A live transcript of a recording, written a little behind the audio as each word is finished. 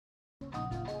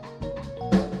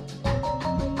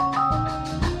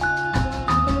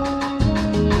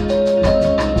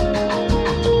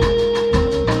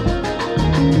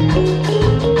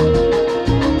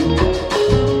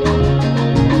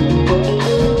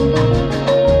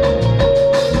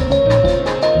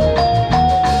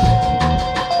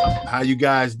you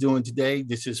guys doing today?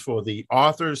 This is for the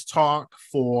authors talk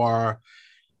for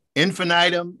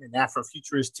INFINITUM and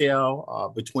Afrofuturist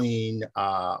Tale between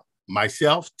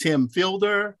myself, Tim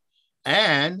Fielder,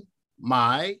 and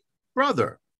my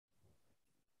brother.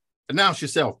 Announce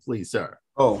yourself, please, sir.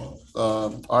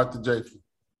 Arthur Jafa.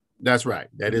 That's right.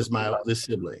 That is my oldest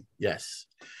sibling. Yes.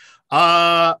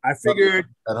 I figured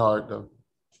that hard though.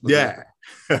 Yeah.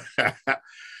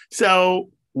 So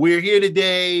we're here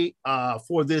today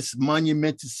for this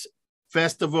monumentous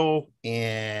festival,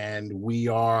 and we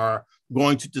are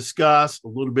going to discuss a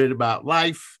little bit about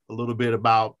life, a little bit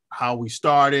about how we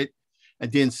started, and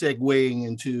then segueing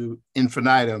into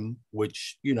INFINITUM,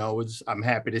 which, you know, I'm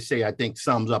happy to say, I think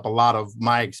sums up a lot of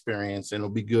my experience, and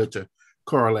it'll be good to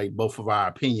correlate both of our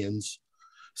opinions.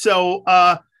 So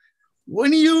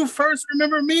when do you first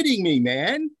remember meeting me,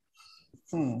 man?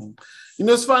 You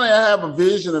know, it's funny, I have a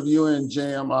vision of you and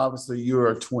Jam. Obviously,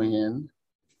 you're a twin.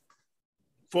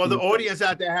 For the audience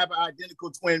out there, I have an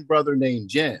identical twin brother named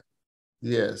Jam.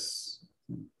 Yes,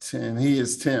 he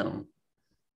is Tim.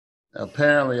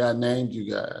 Apparently, I named you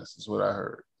guys, is what I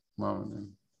heard. Mama.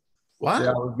 Wow. They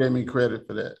always gave me credit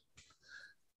for that.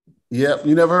 Yep,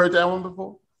 you never heard that one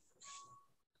before?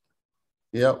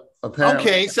 Yep, apparently.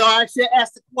 Okay, so I should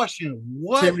ask the question,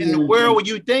 what Timmy in the world were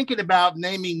you thinking about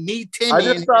naming me Timmy? I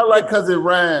just felt like because it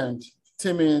rhymed,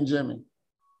 Timmy and Jimmy.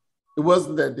 It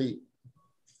wasn't that deep.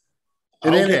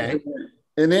 In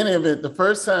any event, the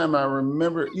first time I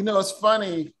remember, you know, it's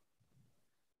funny.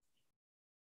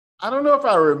 I don't know if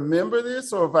I remember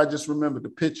this or if I just remember the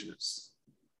pictures,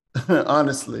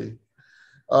 honestly.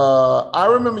 I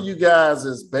remember you guys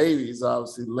as babies,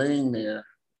 obviously, laying there.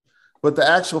 But the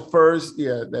actual first, we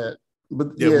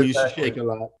used to shake a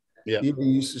lot. Yeah, we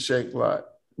used to shake a lot.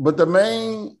 But the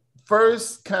main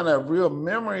first kind of real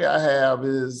memory I have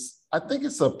is, I think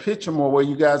it's a picture more where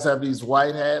you guys have these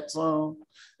white hats on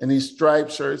and these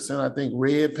striped shirts and I think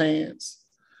red pants.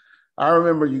 I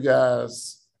remember you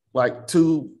guys like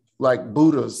two like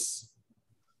Buddhas,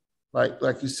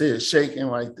 like you said, shaking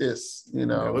like this. You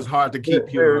know, it was hard to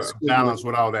keep your balance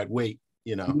with all that weight.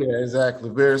 You know. Yeah,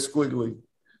 exactly. Very squiggly.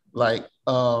 Like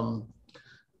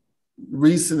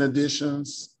recent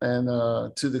additions and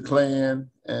to the clan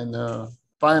and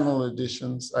final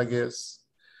additions, I guess.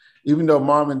 Even though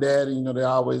mom and dad, you know, they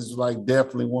always like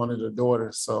definitely wanted a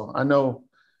daughter. So I know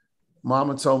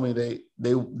mama told me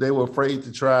they were afraid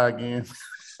to try again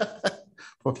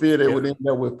for fear they would end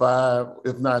up with 5,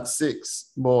 if not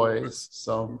 6 boys.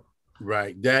 So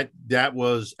right, that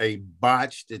was a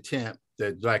botched attempt.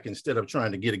 That, like, instead of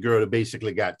trying to get a girl, that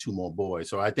basically got 2 more boys.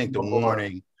 So I think the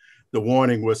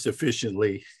warning was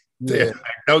sufficiently there. Like,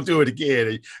 don't do it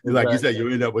again. And like you said, you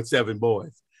end up with 7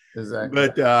 boys. Exactly.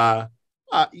 But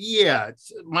yeah,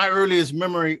 my earliest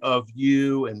memory of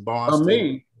you and Boston. Of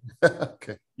me.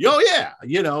 Okay. Oh yeah,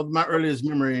 you know, my earliest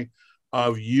memory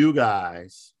of you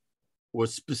guys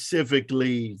was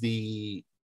specifically the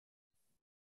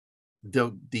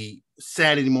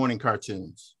Saturday morning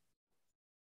cartoons.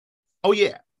 Oh,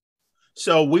 yeah.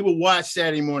 So we would watch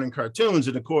Saturday morning cartoons.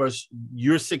 And of course,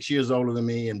 you're 6 years older than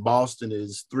me, and Boston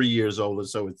is 3 years older.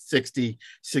 So it's 60,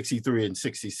 63, and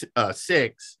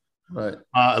 66. Right.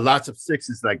 Lots of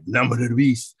 6s, like number of the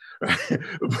beast. Right?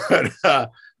 But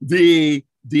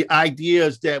the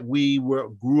ideas that we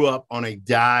grew up on a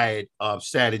diet of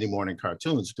Saturday morning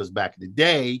cartoons, because back in the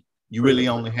day, you really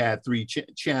only had 3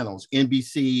 channels,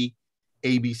 NBC,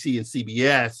 ABC, and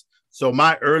CBS. So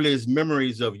my earliest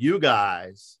memories of you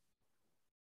guys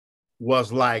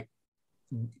was like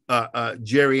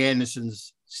Jerry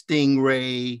Anderson's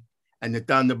Stingray and the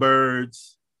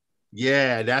Thunderbirds.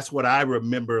 Yeah, that's what I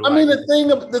remember. I mean, the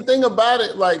thing about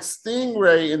it, like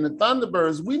Stingray and the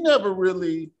Thunderbirds,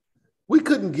 we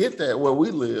couldn't get that where we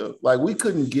live. Like we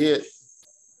couldn't get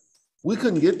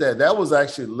that. That was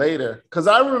actually later. Because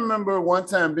I remember one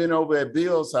time being over at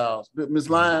Bill's house, Miss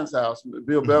Lyon's house,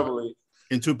 Bill Beverly.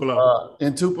 In Tupelo.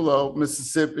 In Tupelo,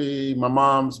 Mississippi. My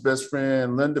mom's best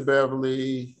friend, Linda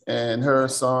Beverly, and her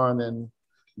son, and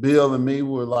Bill and me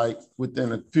were like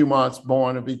within a few months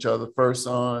born of each other, first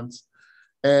sons.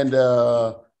 And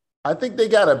I think they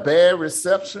got a bad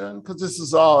reception because this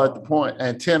is all at the point,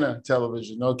 antenna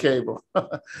television, no cable.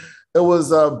 It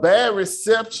was a bad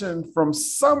reception from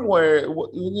somewhere.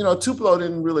 You know, Tupelo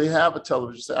didn't really have a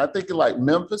television. I think in like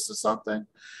Memphis or something.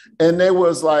 And there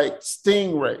was like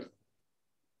Stingray.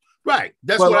 Right.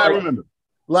 That's what I remember.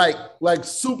 Like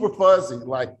super fuzzy.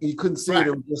 Like you couldn't see it.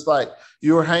 It was just like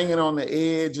you were hanging on the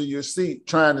edge of your seat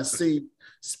trying to see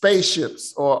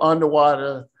spaceships or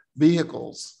underwater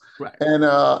vehicles. Right.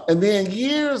 And then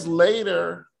years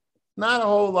later, not a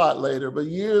whole lot later, but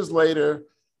years later,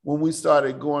 when we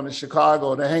started going to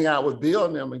Chicago to hang out with Bill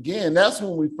and them again, that's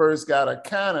when we first got a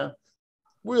kind of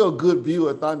real good view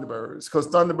of Thunderbirds, because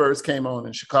Thunderbirds came on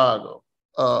in Chicago.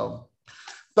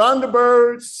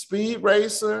 Thunderbirds, Speed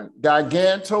Racer,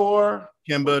 Gigantor.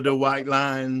 Kimber the White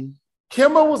Line.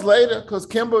 Kimber was later, because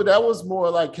Kimber, that was more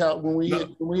like when we hit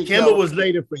Kimber was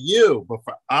later for you, but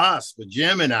for us, for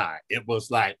Jim and I, it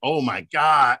was like, oh my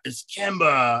God, it's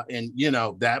Kimber. And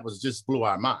that was just blew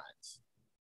our minds.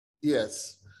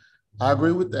 Yes, I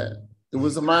agree with that. It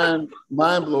was a mind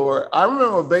blower. I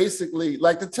remember basically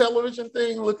like the television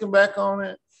thing, looking back on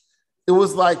it, it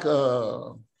was like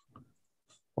a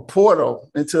portal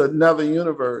into another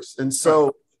universe. And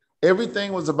so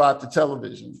everything was about the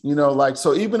television,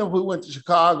 so even if we went to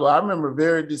Chicago, I remember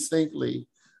very distinctly,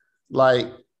 like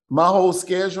my whole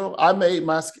schedule, I made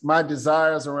my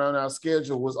desires around our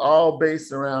schedule was all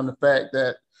based around the fact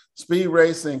that Speed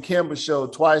Racer and Kimber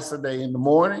showed twice a day in the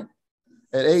morning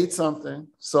at 8 something.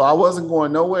 So I wasn't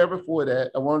going nowhere before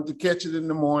that. I wanted to catch it in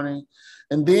the morning.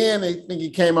 And then I think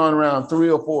it came on around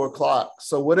 3 or 4 o'clock.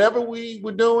 So whatever we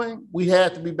were doing, we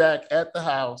had to be back at the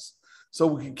house so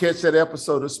we could catch that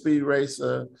episode of Speed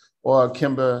Racer or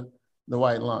Kimber the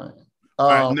White Line.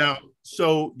 Right, now,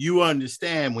 so you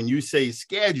understand when you say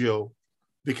schedule,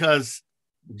 because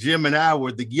Jim and I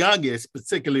were the youngest,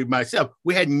 particularly myself,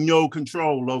 we had no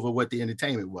control over what the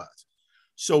entertainment was.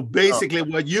 So basically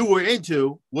what you were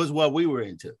into was what we were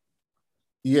into.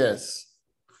 Yes.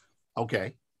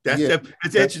 Okay. That's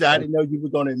interesting. I didn't know you were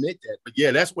going to admit that, but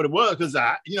yeah, that's what it was. Because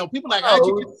people like, how'd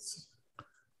you get,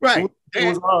 right?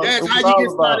 That's how you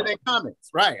get started in comics,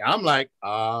 right? I'm like,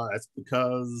 that's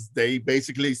because they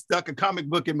basically stuck a comic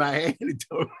book in my hand and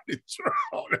told me to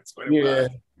draw. That's what it was.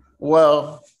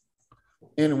 Well,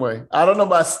 anyway, I don't know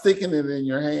about sticking it in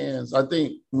your hands. I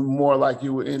think more like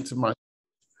you were into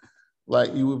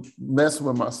like you were messing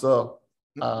with myself.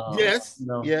 Yes.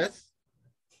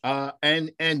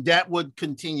 And that would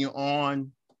continue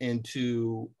on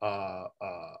into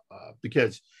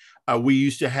because we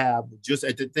used to have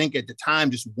at the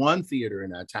time just one theater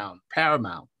in our town,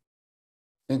 Paramount.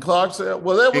 In Clarksdale?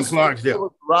 Well, that was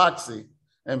Clarksdale. Roxy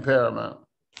and Paramount.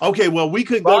 Okay, well, we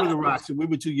couldn't go to the Roxy. We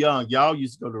were too young. Y'all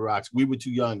used to go to the Roxy. We were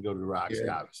too young to go to the Roxy,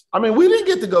 obviously. I mean, we didn't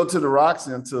get to go to the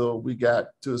Roxy until we got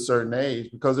to a certain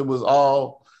age, because it was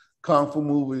all kung fu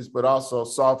movies, but also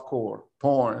softcore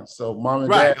porn. So mom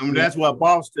and dad, I mean, that's why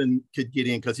Boston could get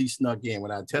in, because he snuck in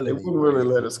without telling me. They wouldn't really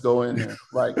let us go in there,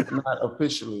 like not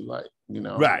officially, like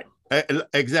Right,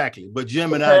 exactly. But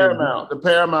Jim and the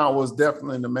Paramount was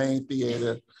definitely the main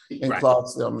theater in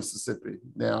Clarksdale, Mississippi,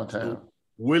 downtown. So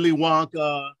Willy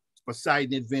Wonka,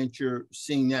 Poseidon Adventure,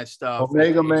 seeing that stuff.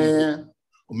 Omega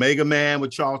Man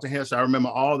with Charlton Heston. I remember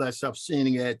all that stuff,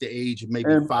 seeing it at the age of maybe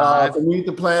 5. Beneath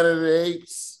the Planet of the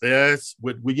Apes. Yes,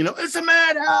 with it's a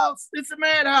madhouse. It's a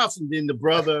madhouse. And then the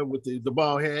brother with the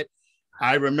bald head.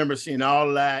 I remember seeing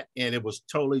all that, and it was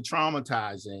totally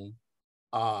traumatizing.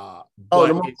 The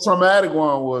most traumatic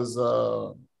one was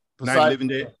Night Living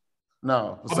Dead.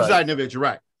 No, Poseidon Adventure,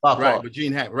 right. Right, but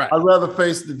Gene Hackman, right. I'd rather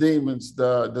face the demons,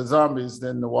 the zombies,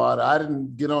 than the water. I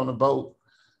didn't get on a boat,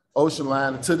 ocean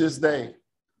liner, to this day.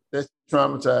 That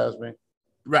traumatized me.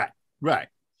 Right.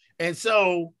 And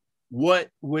so what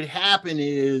would happen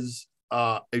is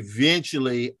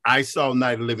eventually I saw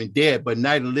Night of the Living Dead, but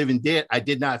Night of the Living Dead I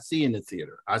did not see in the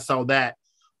theater. I saw that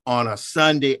on a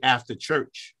Sunday after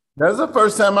church. That's the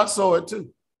first time I saw it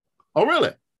too. Oh,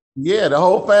 really? Yeah, the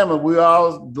whole family, we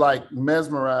all like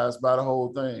mesmerized by the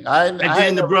whole thing. And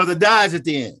then the brother dies at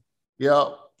the end.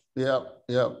 Yep.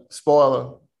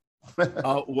 Spoiler.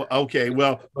 Oh, well, okay.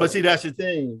 Well, but see, that's the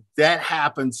thing. That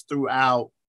happens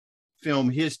throughout film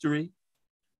history.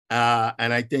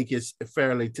 And I think it's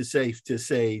fairly safe to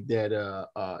say that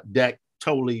that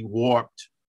totally warped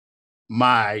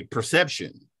my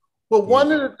perception. Well,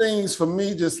 one of the things for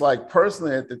me, just like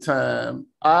personally at the time,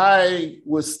 I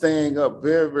was staying up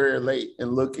very, very late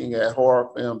and looking at horror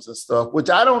films and stuff, which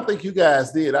I don't think you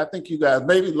guys did. I think you guys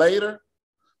maybe later,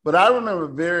 but I remember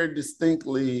very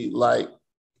distinctly like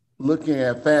looking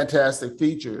at fantastic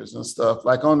features and stuff.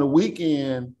 Like on the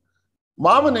weekend,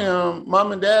 mom and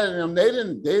dad and them, they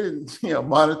didn't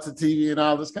monitor TV and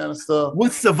all this kind of stuff.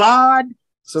 With Savad?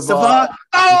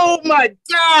 Oh my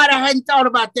God, I hadn't thought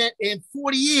about that in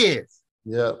 40 years.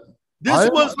 Yeah. This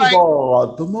was like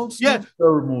the most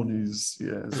ceremonies.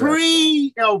 Yeah. Exactly.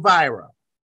 Pre-Elvira.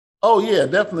 Oh yeah,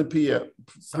 definitely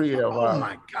pre-Elvira. Oh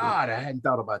my God, I hadn't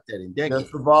thought about that in decades.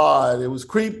 That's Savad. It was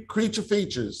creature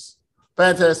features,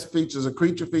 fantastic features of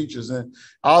creature features, and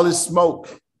all this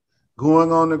smoke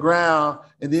going on the ground,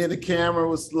 and then the camera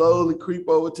would slowly creep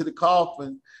over to the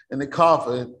coffin, and the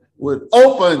coffin would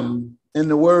open, in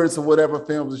the words of whatever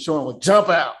film was showing, would jump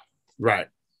out. Right.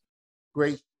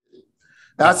 Great.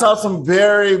 I saw some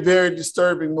very, very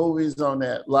disturbing movies on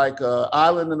that, like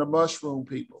Island and the Mushroom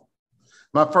People.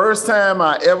 My first time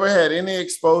I ever had any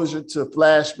exposure to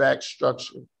flashback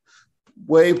structure,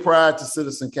 way prior to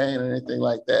Citizen Kane or anything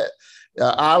like that.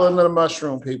 Island of the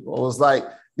Mushroom People. It was like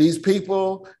these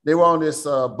people, they were on this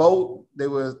boat. They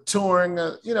were touring,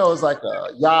 it was like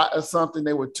a yacht or something.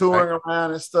 They were touring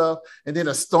around and stuff. And then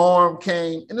a storm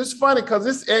came. And it's funny because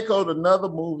this echoed another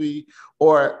movie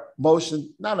or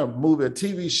not a movie, a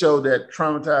TV show that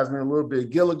traumatized me a little bit,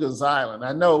 Gilligan's Island.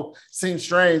 I know, seems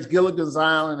strange, Gilligan's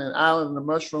Island and Island of the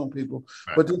Mushroom People.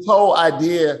 Right. But this whole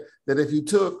idea that if you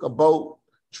took a boat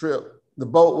trip, the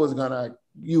boat was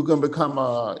you're gonna become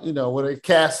a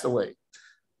castaway.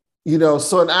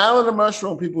 So an Island of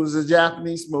Mushroom People is a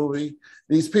Japanese movie.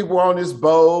 These people were on this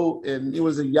boat and it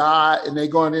was a yacht and they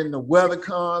going in, the weather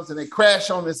comes and they crash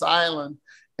on this island.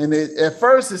 And at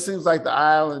first it seems like the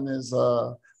island is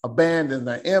abandoned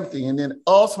or empty. And then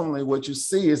ultimately what you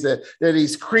see is that there are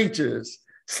these creatures,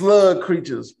 slug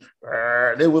creatures.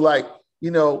 They were like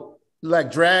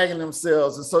dragging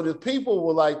themselves. And so the people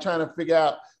were like trying to figure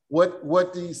out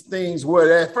what these things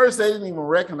were. At first, they didn't even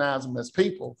recognize them as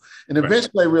people. And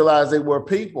eventually they realized they were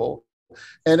people.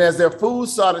 And as their food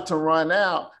started to run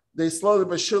out, they slowly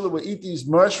but surely would eat these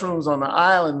mushrooms on the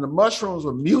island. The mushrooms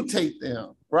would mutate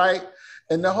them, right?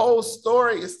 And the whole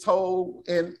story is told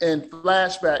in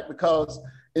flashback because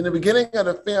in the beginning of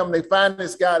the film, they find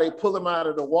this guy, they pull him out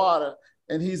of the water,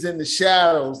 and he's in the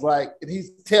shadows, and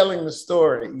he's telling the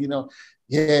story,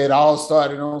 Yeah, it all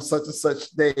started on such and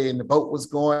such day, and the boat was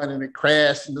going, and it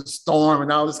crashed in the storm, and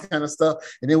all this kind of stuff.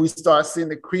 And then we start seeing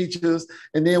the creatures,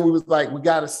 and then we was like, we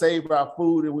got to save our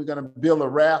food, and we're going to build a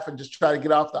raft and just try to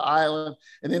get off the island.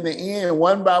 And in the end,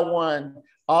 one by one,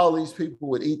 all these people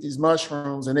would eat these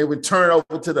mushrooms, and they would turn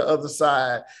over to the other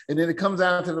side. And then it comes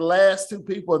down to the last two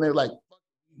people, and they're like,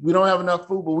 we don't have enough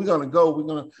food, but we're going to go. We're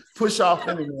going to push off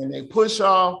anyway. And they push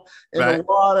off in the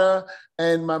water.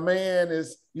 And my man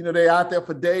is, they're out there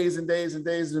for days and days and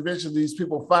days. And eventually these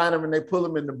people find him and they pull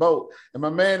him in the boat. And my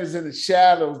man is in the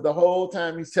shadows the whole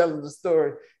time he's telling the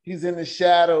story. He's in the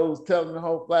shadows telling the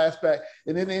whole flashback.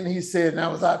 And then he said, and I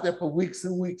was out there for weeks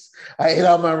and weeks. I ate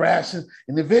all my ration.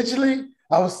 And eventually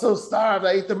I was so starved,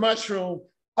 I ate the mushroom.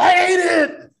 I ate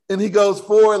it. And he goes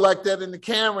forward like that in the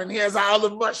camera and he has all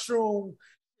the mushroom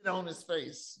on his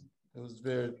face. It was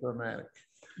very dramatic.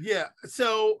 Yeah,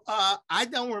 so I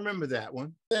don't remember that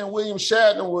one. And William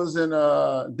Shatner was in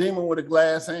Demon with a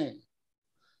Glass Hand.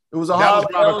 It was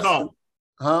Robert Culp.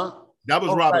 Huh? That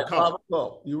was Robert Culp. Robert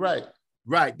Culp. You're right.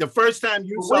 Right. The first time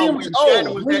you saw William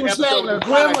Shatner was that episode of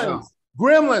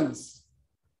Gremlins.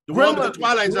 The one with the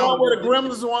Twilight Zone. The one where the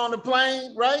Gremlins were on the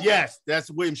plane, right? Yes, that's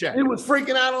William Shatner. He was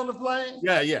freaking out on the plane?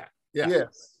 Yeah.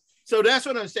 Yes. So that's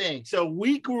what I'm saying. So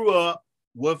we grew up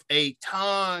with a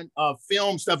ton of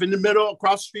film stuff in the middle,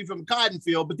 across the street from Cotton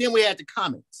Field, but then we had the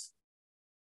comics.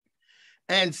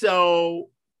 And so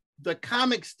the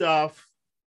comic stuff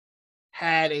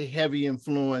had a heavy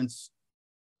influence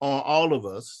on all of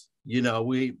us.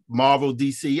 We Marvel,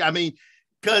 DC. I mean,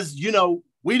 because,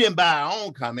 we didn't buy our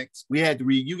own comics. We had to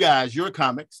read you guys, your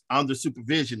comics, under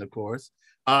supervision, of course.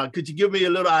 Could you give me a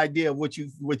little idea of what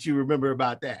you remember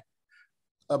about that?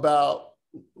 About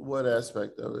what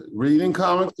aspect of it? Reading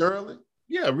comics early?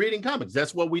 Yeah, reading comics.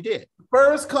 That's what we did.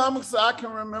 First comics I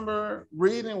can remember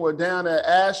reading were down at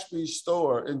Ashby's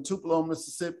store in Tupelo,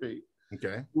 Mississippi.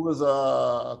 Okay. It was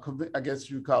I guess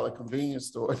you call it a convenience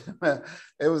store.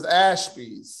 It was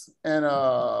Ashby's. And they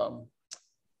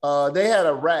had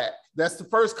a rack. That's the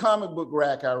first comic book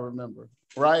rack I remember,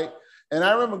 right? And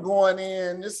I remember going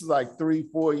in, this is like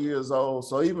 3-4 years old.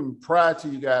 So even prior to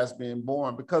you guys being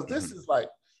born, because this is like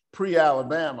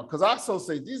pre-Alabama, because I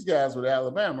associate these guys with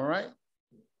Alabama, right?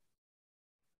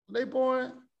 Were they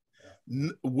born?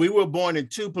 We were born in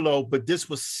Tupelo, but this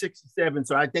was 67.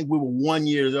 So I think we were 1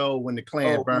 year old when the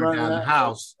Klan burned down the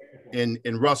house in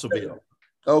Russellville.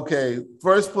 Okay.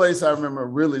 First place I remember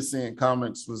really seeing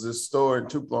comics was this store in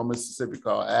Tupelo, Mississippi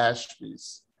called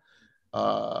Ashby's.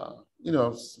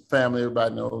 Family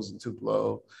everybody knows in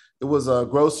Tupelo. It was a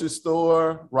grocery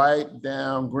store right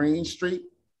down Green Street.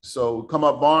 So come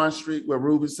up Barnes Street where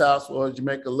Ruby's house was, you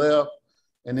make a left,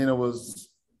 and then it was,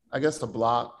 I guess, a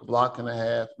block and a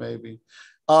half maybe.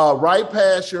 Right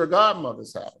past your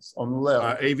godmother's house on the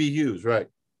left. A.V. Hughes, right.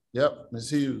 Yep, Miss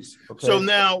Hughes. Okay. So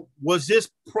now, was this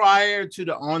prior to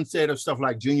the onset of stuff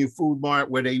like Junior Food Mart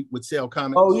where they would sell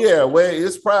comics? Oh yeah,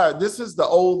 it's prior. This is the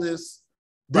oldest.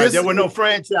 Right, there were no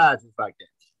franchises like that.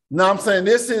 No, I'm saying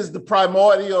this is the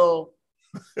primordial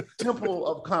temple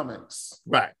of comics.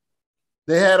 Right.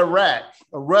 They had a rack,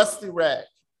 a rusty rack,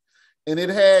 and it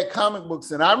had comic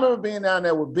books. And I remember being down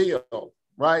there with Bill,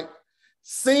 right?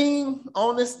 Seeing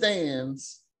on the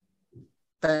stands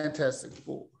Fantastic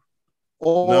Four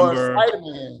or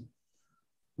Spider-Man.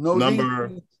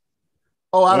 Number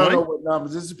Oh, I don't know what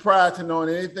numbers. This is prior to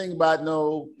knowing anything about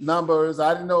no numbers.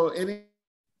 I didn't know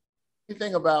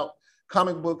anything about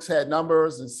comic books had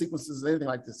numbers and sequences and anything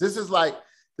like this. This is like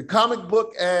the comic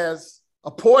book as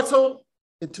a portal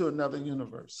into another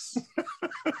universe.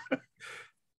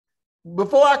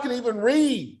 Before I could even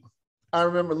read, I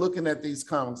remember looking at these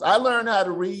comics. I learned how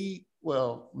to read.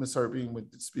 Well, Miss Herbie would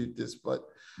dispute this, but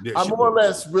yeah, I more or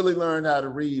less really learned how to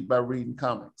read by reading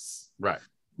comics. Right.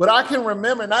 But I can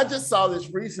remember, and I just saw this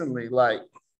recently, like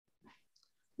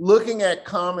looking at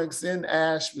comics in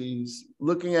Ashby's,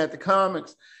 looking at the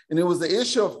comics, and it was the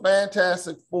issue of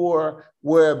Fantastic Four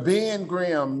where Ben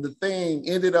Grimm, the Thing,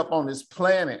 ended up on this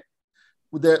planet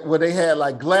where they had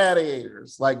like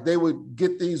gladiators, like they would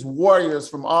get these warriors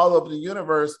from all over the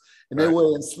universe and they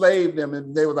would enslave them,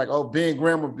 and they were like, oh, Ben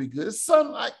Grimm would be good. It's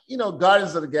something like,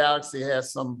 Guardians of the Galaxy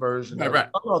has some version of it. I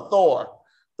don't know,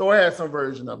 Thor had some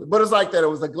version of it, but it's like that. It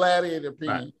was a gladiator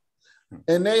opinion. Right.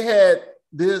 And they had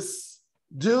this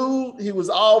dude, he was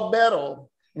all metal,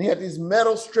 and he had these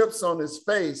metal strips on his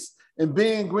face, and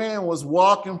Ben Grimm was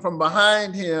walking from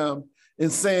behind him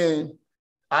and saying,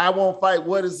 I won't fight,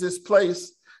 what is this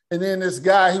place? And then this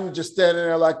guy, he was just standing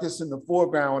there like this in the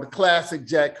foreground with a classic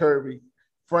Jack Kirby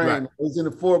frame. Right. He was in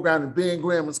the foreground, and Ben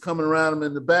Grimm was coming around him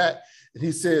in the back, and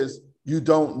he says, you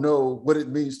don't know what it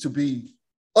means to be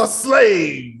a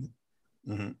slave.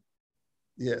 Mm-hmm.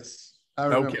 Yes. I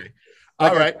remember. Okay.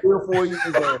 All right. 3 or 4 years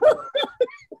old.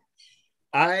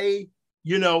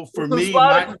 For me,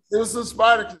 it was some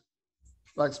Spartacus.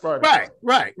 Like Spartacus.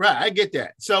 Right. I get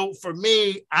that. So for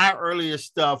me, our earlier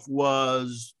stuff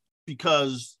was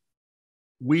because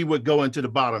we would go into the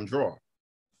bottom drawer.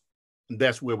 And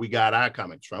that's where we got our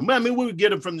comics from. I mean, we would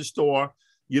get them from the store.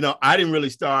 I didn't really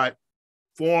start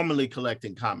formally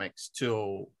collecting comics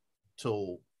till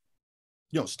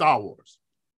Star Wars.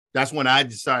 That's when I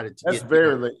decided to. That's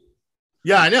very late.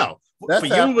 Yeah, I know. For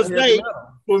you, it was late.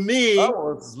 For me,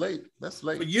 it's late. That's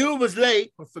late. For you, it was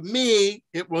late. But for me,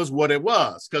 it was what it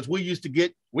was, because we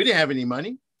didn't have any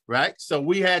money, right? So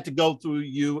we had to go through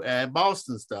you and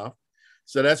Boston stuff.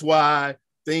 So that's why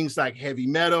things like heavy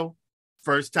metal,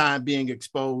 first time being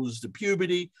exposed to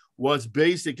puberty, was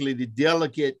basically the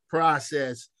delicate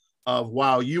process of,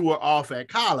 while you were off at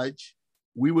college,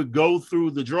 we would go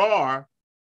through the drawer,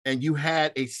 and you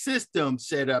had a system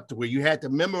set up to where you had to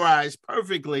memorize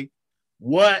perfectly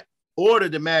what order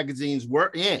the magazines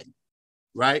were in,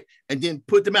 right? And then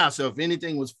put them out. So if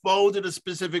anything was folded a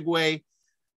specific way,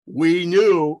 we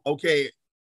knew, okay,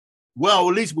 well,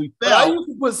 at least we felt. But I used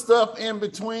to put stuff in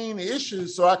between the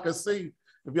issues so I could see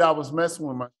if y'all was messing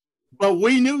with my. But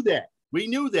we knew that. We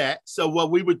knew that. So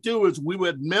what we would do is we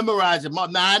would memorize them. Now,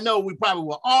 I know we probably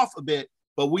were off a bit,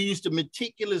 but we used to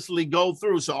meticulously go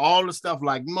through. So all the stuff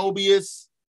like Mobius,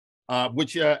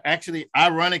 which actually,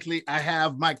 ironically, I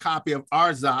have my copy of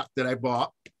Arzak that I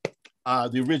bought,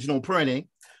 the original printing,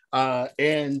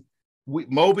 and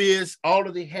Mobius, all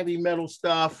of the heavy metal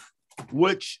stuff,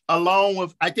 which along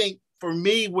with, I think for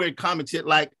me, where comics hit,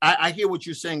 like, I hear what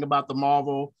you're saying about the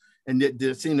Marvel and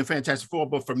seeing the Fantastic Four,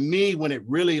 but for me, when it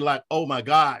really like, oh my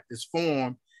God, this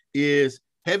form is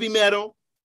heavy metal,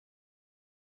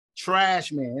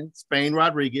 Trash Man, Spain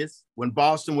Rodriguez, when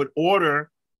Boston would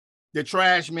order the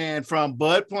Trash Man from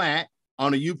Bud Plant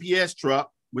on a UPS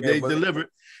truck, where they delivered.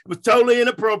 It was totally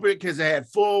inappropriate because it had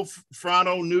full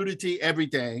frontal nudity,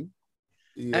 everything.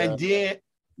 Yeah. And then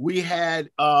we had,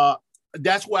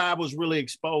 that's why I was really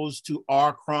exposed to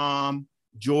R. Crumb,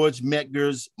 George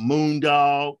Metger's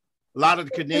Moondog, a lot of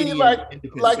the Canadian. Like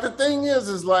the thing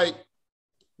is like,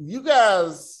 you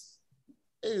guys,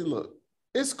 hey, look,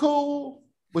 it's cool,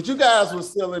 but you guys were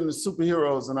still in the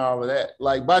superheroes and all of that.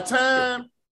 Like by time,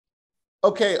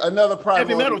 okay, another primordial.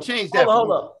 Heavy metal changed that.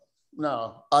 Hold up.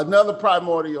 No, another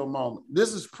primordial moment.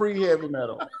 This is pre-heavy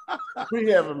metal.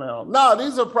 Pre-heavy metal. No,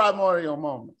 these are primordial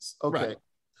moments. Okay. Right.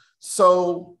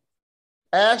 So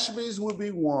Ashby's would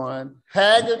be one.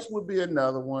 Haggards would be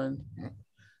another one.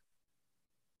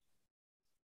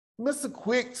 Mr.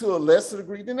 Quick to a lesser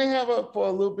degree. Didn't they have for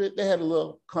a little bit? They had a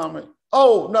little comment.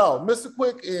 Oh, no, Mr.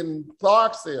 Quick in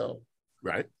Clarksville.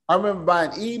 Right. I remember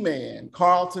buying E-Man,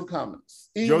 Carlton Comics.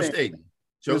 Joe Staten.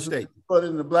 But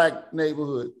in the Black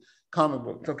neighborhood comic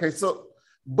books. Okay, so,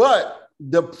 but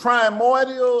the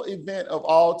primordial event of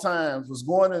all times was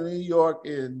going to New York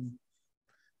in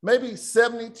maybe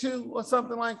 72 or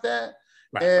something like that.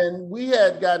 Right. And we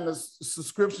had gotten a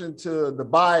subscription to the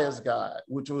Buyer's Guide,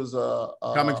 which was a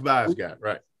Comics Buyer's Guide,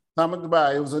 right? Comic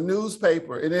Buy. It was a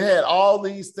newspaper, and it had all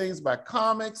these things about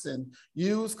comics and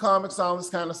used comics, all this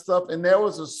kind of stuff. And there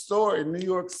was a store in New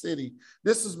York City.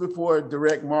 This was before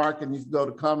direct market. You could go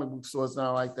to comic book stores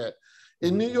now like that.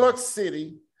 In New York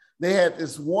City, they had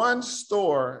this one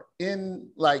store in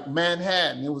like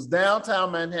Manhattan. It was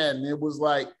downtown Manhattan. It was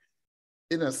like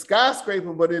in a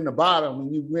skyscraper, but in the bottom.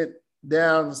 When you went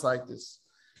down, it's like this.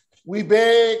 We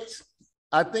begged.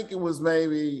 I think it was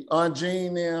maybe Aunt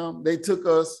Jean them. They took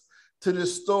us to the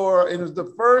store. And it was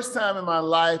the first time in my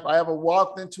life I ever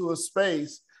walked into a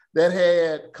space that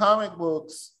had comic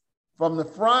books from the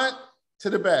front to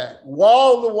the back,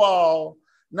 wall to wall,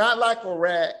 not like a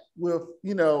rack with,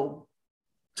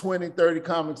 20, 30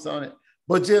 comics on it,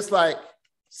 but just like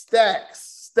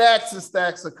stacks and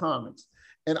stacks of comics.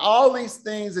 And all these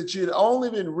things that you'd only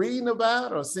been reading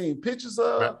about or seeing pictures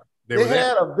of, right. They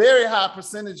had a very high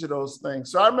percentage of those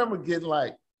things. So I remember getting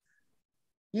like,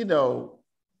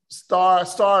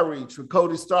 Star Reach with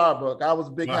Cody Starbuck. I was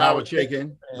a big Howard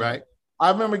Chaykin, right?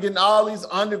 I remember getting all these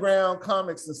underground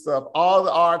comics and stuff, all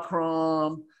the R.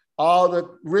 Crumb, all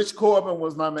the Rich Corbin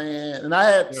was my man. And I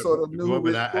had sort of knew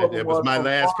Corbin, it was my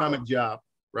last comic job.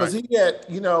 Because he had,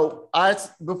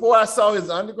 before I saw his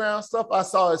underground stuff, I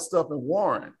saw his stuff in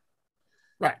Warren.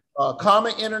 Right.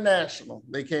 Comic International,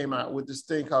 they came out with this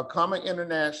thing called Comic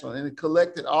International, and it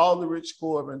collected all the Rich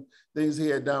Corbin things he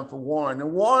had done for Warren.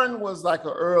 And Warren was like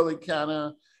an early kind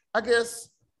of, I guess,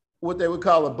 what they would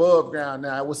call above ground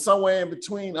now. It was somewhere in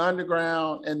between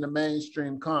underground and the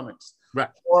mainstream comics. Right.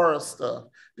 Horror stuff.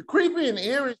 The creepy and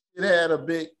eerie, it had a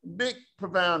big,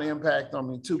 profound impact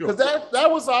on me too. Because that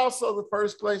was also the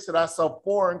first place that I saw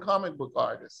foreign comic book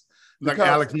artists. Like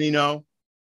Alex Nino.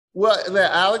 Well,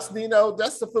 Alex Nino,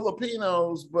 that's the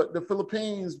Philippines,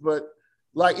 but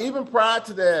like even prior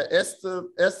to that,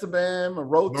 Esteban,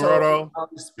 Maroto,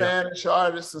 Spanish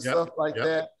artists and stuff like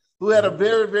that, who had a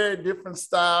very, very different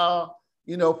style,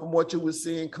 from what you would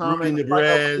see in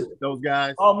comics. Those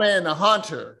guys. Oh man, the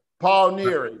Hunter, Paul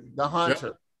Neary, the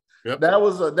Hunter. Yep. That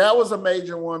was a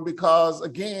major one because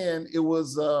again, it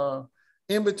was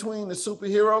in between the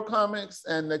superhero comics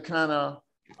and the kind of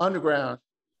underground.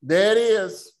 There it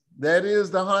is. That is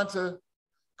the Hunter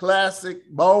classic.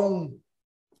 Boom.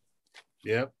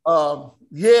 Yep.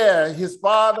 His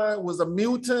father was a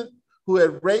mutant who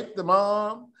had raped the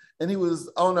mom, and he was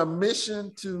on a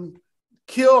mission to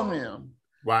kill him.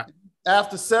 Right.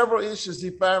 After several issues,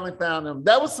 he finally found him.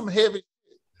 That was some heavy.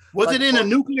 Was it in a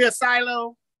nuclear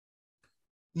silo?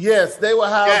 Yes, they were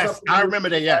housed. Yes, I remember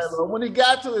that. Yes. When he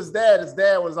got to his dad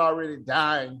was already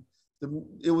dying.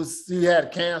 He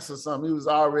had cancer or something. He was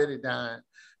already dying.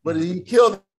 But he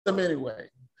killed them anyway,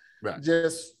 right?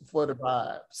 Just for the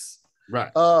vibes,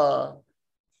 right? But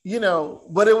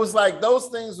it was like those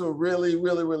things were really,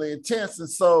 really, really intense. And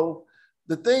so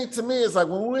the thing to me is like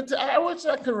when we went to, I wish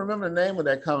I could remember the name of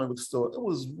that comic book store. It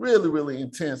was really, really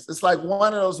intense. It's like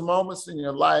one of those moments in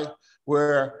your life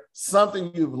where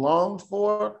something you've longed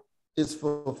for is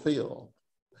fulfilled.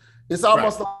 It's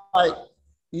almost like,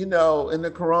 in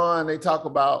the Quran, they talk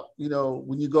about,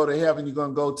 when you go to heaven, you're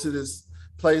going to go to this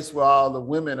place where all the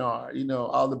women are,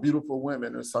 all the beautiful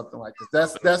women or something like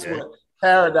this. That's what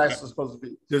paradise was supposed to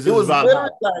be. It was literally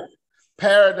like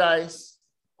paradise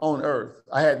on earth.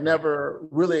 I had never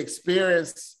really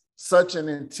experienced such an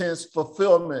intense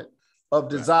fulfillment of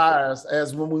desires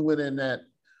as when we went in that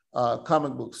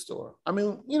comic book store. I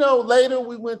mean, later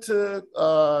we went to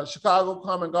Chicago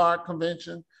Comic Art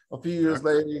Convention. A few years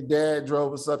later, Dad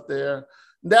drove us up there.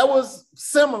 That was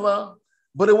similar,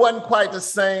 but it wasn't quite the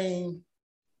same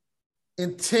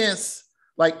intense,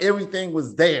 like everything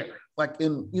was there, like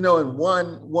in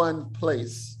one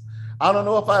place. I don't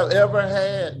know if I've ever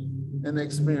had an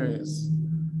experience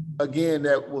again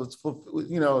that was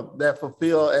that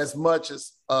fulfilled as much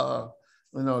as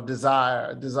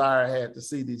desire had to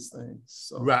see these things.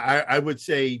 So. Right. I would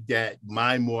say that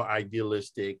my more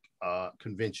idealistic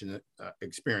convention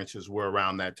experiences were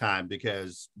around that time,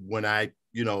 because when I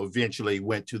eventually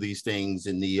went to these things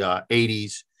in the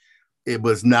 80s, it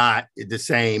was not the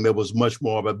same. It was much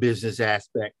more of a business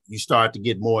aspect. You start to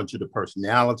get more into the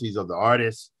personalities of the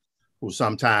artists, who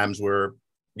sometimes were,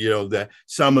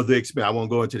 some of the, I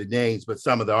won't go into the names, but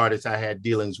some of the artists I had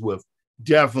dealings with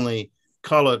definitely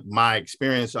colored my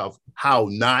experience of how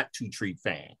not to treat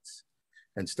fans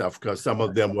and stuff, because some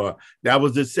of them that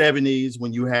was the 70s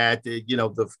when you had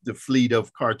the fleet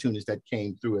of cartoonists that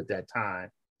came through at that time.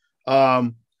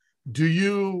 Do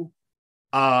you,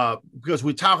 because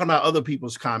we're talking about other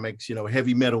people's comics,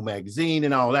 Heavy Metal Magazine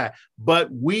and all that, but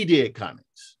we did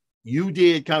comics. You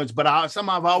did comics, but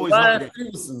somehow I've always Ryan wanted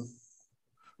Stevenson.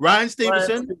 Ryan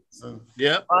Stevenson.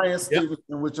 Yep. Ryan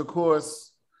Stevenson, which of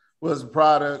course was a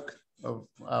product of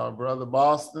our brother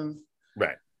Boston.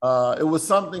 Right. It was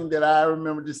something that I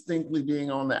remember distinctly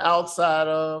being on the outside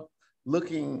of,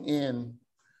 looking in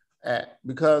at,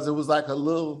 because it was like a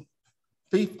little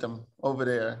fiefdom over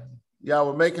there. Y'all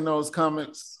were making those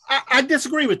comics. I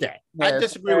disagree with that.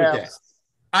 Yes,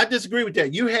 I disagree with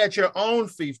that. You had your own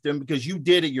fiefdom because you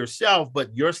did it yourself,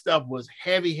 but your stuff was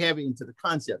heavy into the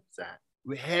concept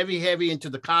design. Heavy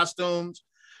into the costumes.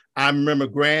 I remember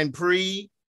Grand Prix,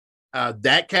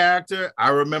 that character. I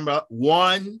remember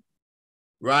One,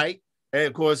 right? And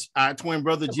of course, our twin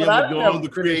brother Jim would go on to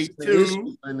create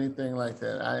Two. Anything like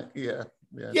that.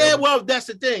 Well, that's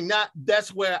the thing.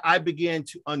 That's where I began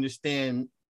to understand,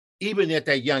 even at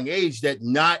that young age, that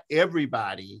not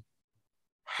everybody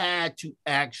had to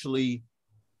actually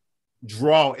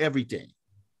draw everything.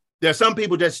 There's some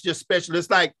people that's just special. It's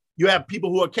like you have people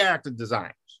who are character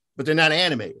designers, but they're not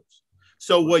animators.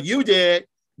 So what you did,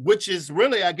 which is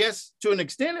really, I guess, to an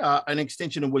extent, an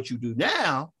extension of what you do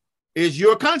now, is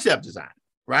your concept design,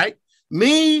 right?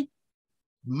 Me,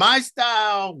 my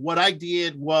style, what I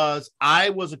did was I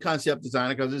was a concept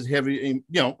designer because it's heavy,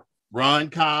 Ron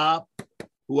Cobb,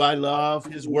 who I love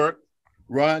his work,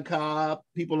 Ron Cobb,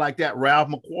 people like that, Ralph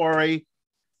McQuarrie,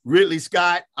 Ridley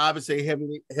Scott, obviously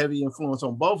heavy influence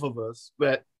on both of us.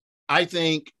 But I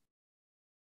think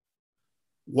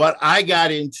what I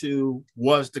got into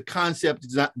was the concept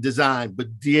design, but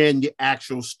then the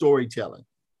actual storytelling,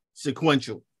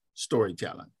 sequential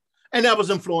storytelling. And that was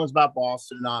influenced by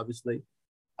Boston, obviously.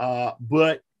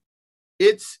 But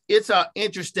it's an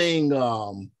interesting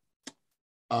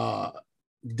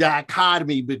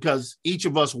dichotomy because each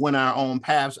of us went our own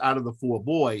paths out of the four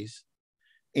boys.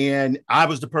 And I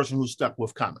was the person who stuck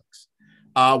with comics,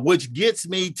 which gets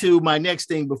me to my next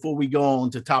thing before we go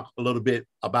on to talk a little bit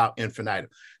about Infinitum.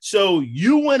 So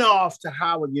you went off to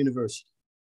Howard University.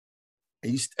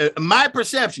 And my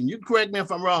perception, you can correct me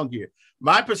if I'm wrong here,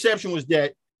 my perception was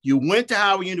that you went to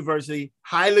Howard University,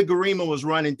 Haile Garima was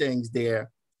running things there,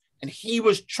 and he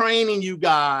was training you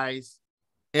guys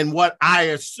in what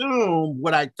I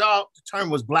thought the term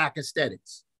was Black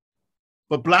aesthetics.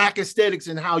 But Black aesthetics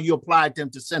and how you applied them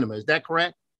to cinema. Is that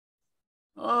correct?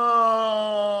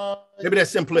 Maybe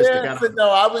that's simplistic. Yeah,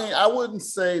 no, I mean, I wouldn't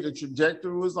say the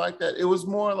trajectory was like that. It was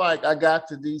more like I got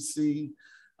to DC.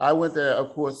 I went there, of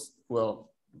course,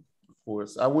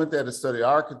 I went there to study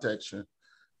architecture.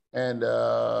 And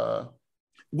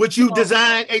which you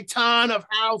designed a ton of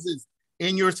houses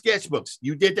in your sketchbooks.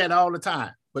 You did that all the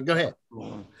time. But go ahead.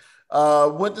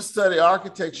 Went to study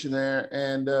architecture there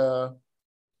and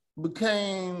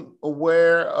became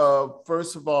aware of,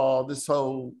 first of all,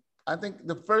 I think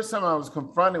the first time I was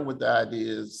confronted with the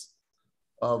ideas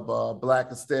of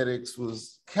Black aesthetics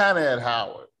was kind of at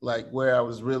Howard, like where I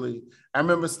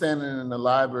remember standing in the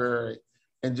library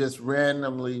and just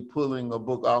randomly pulling a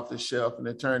book off the shelf, and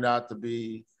it turned out to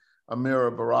be Amira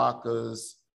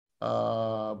Baraka's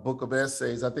book of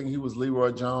essays. I think he was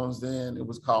Leroy Jones then. It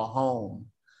was called Home.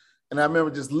 And I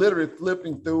remember just literally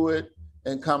flipping through it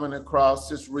and coming across,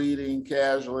 just reading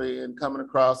casually and coming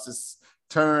across this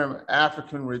term,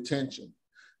 African retention.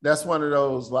 That's one of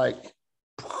those like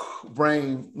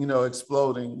brain,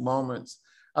 exploding moments.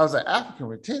 I was like, African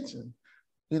retention?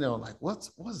 Like what's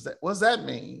that? What does that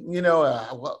mean?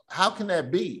 How can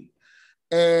that be?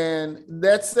 And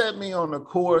that set me on a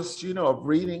course, of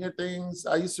reading of things.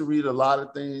 I used to read a lot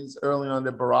of things early on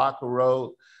that Baraka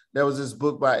wrote. There was this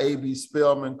book by A.B.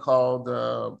 Spellman called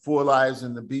Four Lives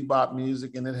in the Bebop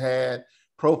Music, and it had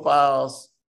profiles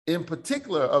in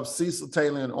particular of Cecil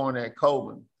Taylor and Ornette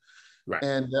Coleman. Right.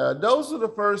 And those were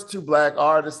the first two Black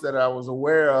artists that I was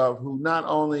aware of who not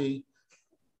only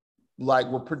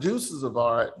were producers of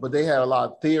art, but they had a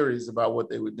lot of theories about what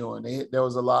they were doing. There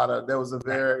was a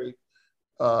very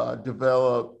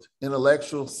developed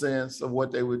intellectual sense of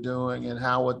what they were doing and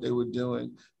how what they were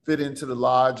doing fit into the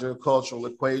larger cultural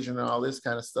equation and all this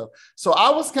kind of stuff. So I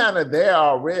was kind of there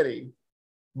already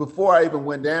before I even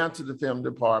went down to the film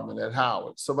department at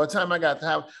Howard. So by the time I got to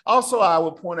Howard, also I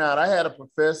would point out, I had a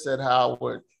professor at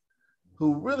Howard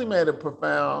who really made a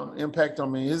profound impact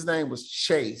on me. His name was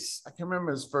Chase. I can't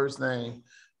remember his first name.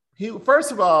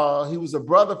 First of all, he was a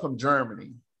brother from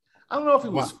Germany. I don't know if he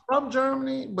was from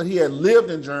Germany, but he had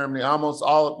lived in Germany almost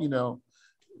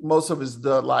most of his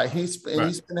life. He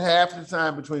spent half the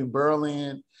time between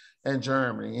Berlin and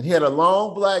Germany. And he had a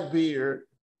long black beard,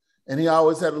 and he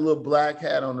always had a little black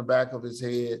hat on the back of his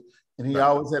head. And he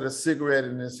always had a cigarette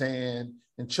in his hand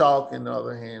and chalk in the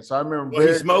other hand. So I remember.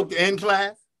 He smoked in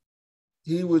class?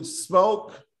 He would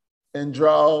smoke and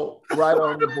draw right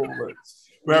on the boards.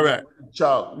 Right.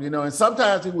 Chalk, and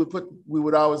sometimes we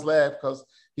would always laugh because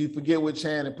he'd forget which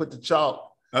hand and put the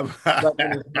chalk like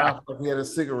in his mouth like he had a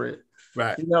cigarette.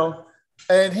 Right.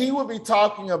 And he would be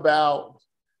talking about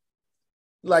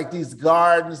like these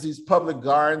gardens, these public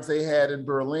gardens they had in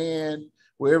Berlin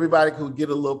where everybody could get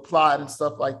a little plot and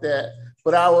stuff like that.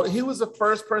 But he was the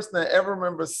first person I ever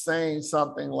remember saying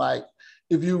something like,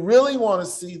 if you really want to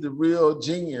see the real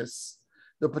genius,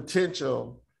 the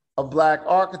potential of Black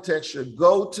architecture,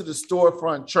 go to the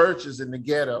storefront churches in the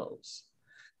ghettos.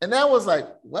 And that was like,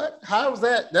 what? How is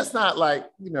that? That's not like,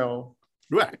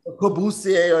 right.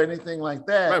 Corbusier or anything like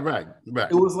that. Right.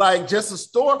 It was like just a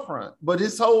storefront. But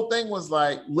his whole thing was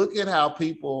like, look at how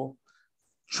people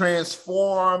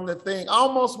transform the thing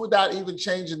almost without even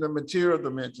changing the material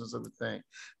dimensions of the thing.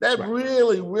 That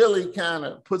really, really kind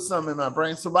of put something in my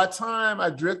brain. So by the time I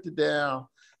drifted down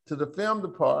to the film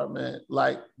department,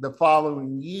 like the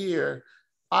following year,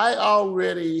 I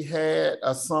already had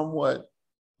a somewhat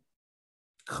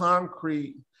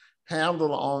concrete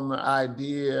handle on the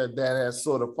idea that has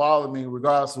sort of followed me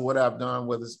regardless of what I've done,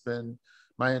 whether it's been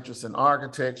my interest in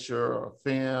architecture or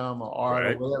film or art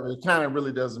or whatever. It kind of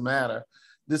really doesn't matter.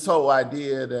 This whole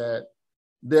idea that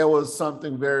there was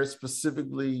something very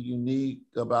specifically unique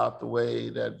about the way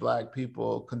that Black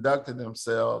people conducted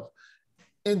themselves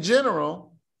in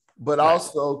general, but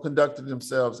also conducted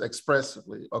themselves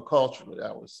expressively or culturally,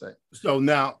 I would say. So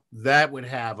now that would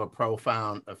have a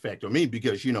profound effect on me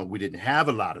because, we didn't have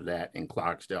a lot of that in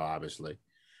Clarksdale, obviously.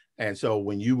 And so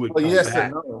when you would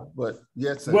nothing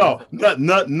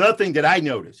that I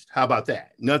noticed. How about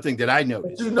that? Nothing that I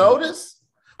noticed. Did you notice?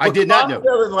 I did not know.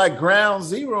 It's like ground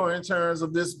zero in terms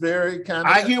of this very kind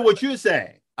of. I hear what you're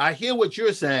saying. I'm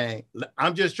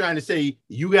just trying to say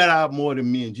you got out more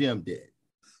than me and Jim did.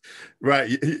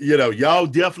 Right. Y'all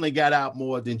definitely got out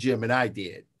more than Jim and I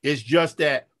did. It's just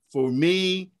that for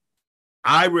me,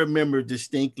 I remember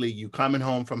distinctly you coming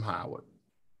home from Howard.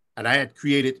 And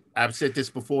I've said this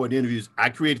before in interviews, I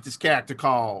created this character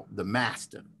called the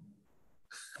Master.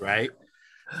 Right.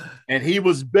 And he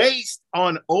was based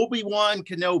on Obi-Wan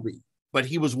Kenobi, but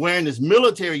he was wearing this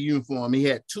military uniform. He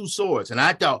had two swords. And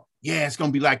I thought, it's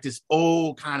going to be like this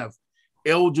old kind of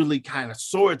elderly kind of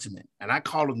swordsman. And I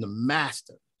called him the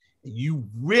Master. And you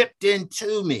ripped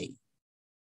into me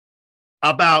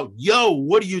about,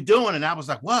 what are you doing? And I was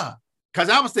like, what? Because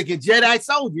I was thinking Jedi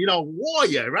soldier,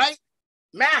 warrior, right?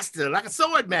 Master, like a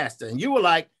sword master. And you were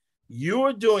like,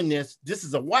 you're doing this. This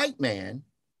is a white man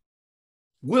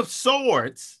with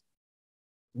swords.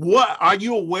 What are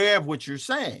you aware of what you're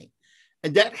saying?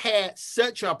 And that had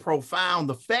such a profound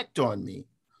effect on me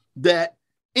that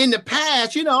in the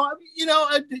past, if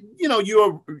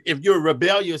you're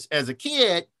rebellious as a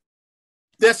kid,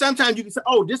 that sometimes you can say,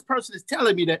 this person is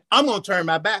telling me that I'm going to turn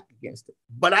my back against it.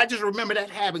 But I just remember that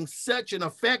having such an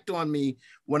effect on me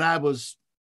when I was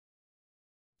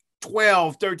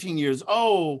 12, 13 years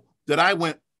old that I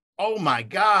went, oh my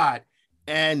God.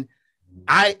 And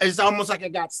it's almost like I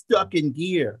got stuck in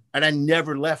gear and I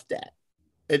never left that.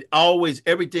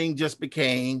 Everything just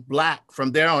became Black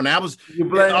from there on. All of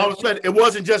a sudden, it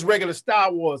wasn't just regular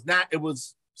Star Wars. Now it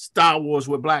was Star Wars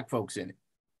with Black folks in it.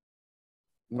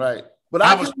 Right. But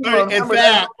I was remember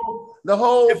the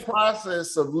whole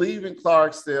process of leaving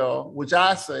Clarksdale, which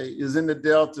I say is in the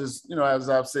Deltas, as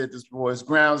I've said this before, it's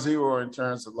ground zero in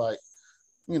terms of like,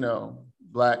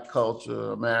 Black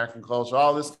culture, American culture,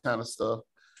 all this kind of stuff.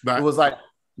 Right. It was like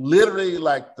literally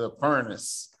like the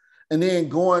furnace. And then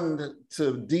going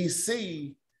to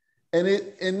DC, and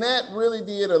that really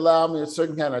did allow me a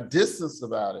certain kind of distance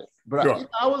about it. But sure.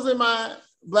 I was in my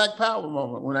Black Power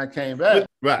moment when I came back.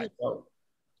 Right.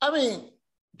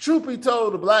 Truth be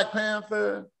told, the Black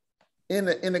Panther, in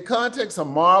the context of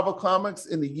Marvel Comics,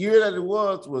 in the year that it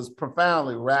was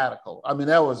profoundly radical.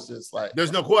 That was just like,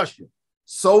 there's no question.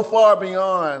 So far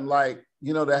beyond, like,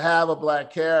 to have a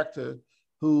Black character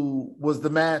who was the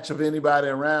match of anybody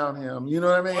around him. You know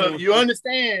what I mean? Well, you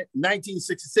understand,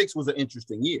 1966 was an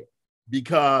interesting year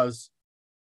because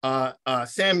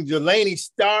Sam Delaney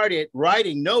started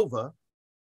writing Nova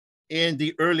in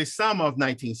the early summer of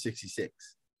 1966.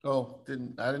 Oh,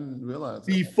 I didn't realize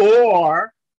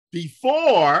that.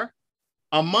 Before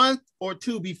a month or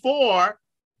two before,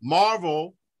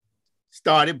 Marvel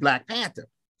started Black Panther.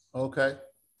 Okay.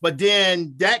 But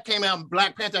then that came out,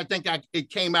 Black Panther, I think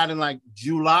it came out in like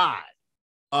July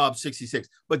of 66.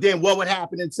 But then what would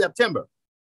happen in September?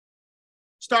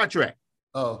 Star Trek.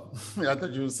 Oh, I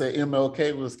thought you would say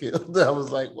MLK was killed. That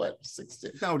was like, what,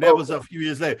 16? No, that was a few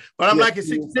years later. But I'm Yeah, like in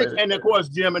 66. And of course,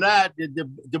 Jim and I,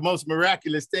 the most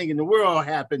miraculous thing in the world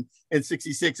happened in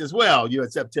 66 as well,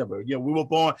 in September. We were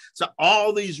born. So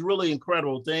all these really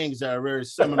incredible things that are very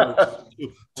similar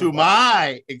to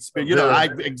my experience. I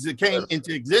came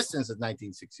into existence in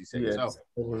 1966. Yes,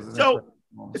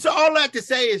 so all that to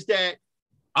say is that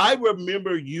I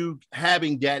remember you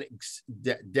having that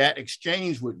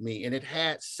exchange with me, and it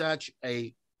had such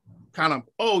a kind of,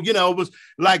 it was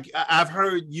like, I've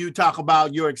heard you talk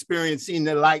about your experience seeing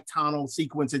the light tunnel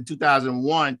sequence in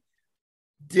 2001.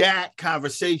 That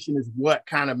conversation is what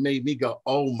kind of made me go,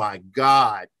 oh my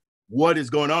God, what is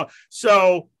going on?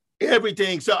 So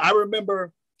I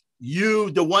remember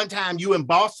the one time you in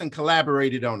Boston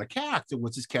collaborated on a character,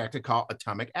 which is character called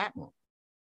Atomic Admiral,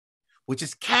 which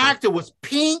his character was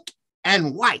pink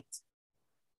and white.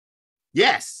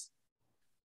 Yes.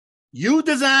 You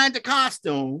designed the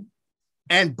costume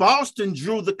and Boston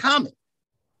drew the comic,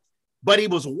 but he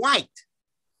was white.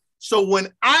 So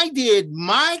when I did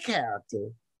my character,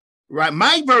 right,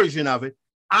 my version of it,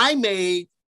 I made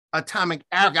Atomic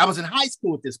Admiral. I was in high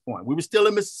school at this point. We were still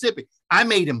in Mississippi. I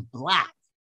made him black,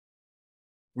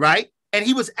 right? And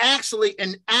he was actually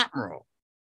an admiral,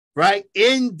 right?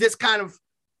 In this kind of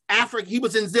Africa, he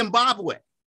was in Zimbabwe,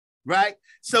 right?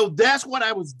 So that's what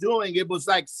I was doing. It was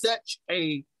like such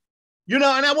a, and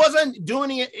I wasn't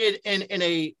doing it in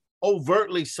a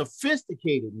overtly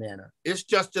sophisticated manner. It's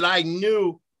just that I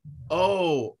knew,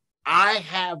 I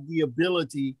have the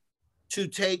ability to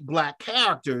take Black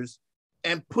characters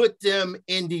and put them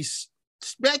in these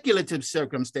speculative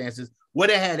circumstances where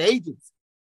they had agents.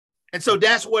 And so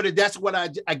that's what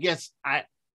I guess I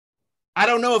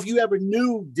don't know if you ever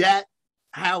knew that,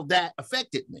 how that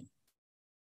affected me.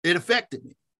 It affected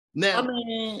me. Now, I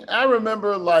mean, I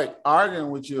remember like arguing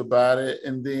with you about it.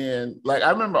 And then like,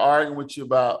 I remember arguing with you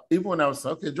about, even when I was,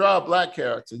 okay, draw a Black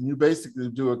character. And you basically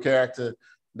do a character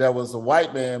that was a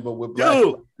white man, but with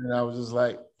Black. And I was just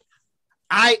like.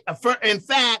 In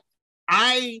fact,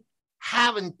 I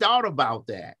haven't thought about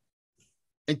that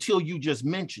until you just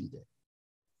mentioned it.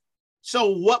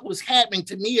 So what was happening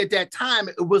to me at that time,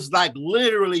 it was like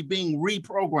literally being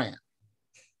reprogrammed.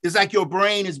 It's like your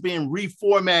brain is being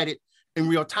reformatted in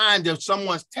real time. There's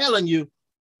someone's telling you,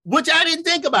 which I didn't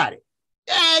think about it.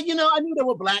 Yeah, I knew there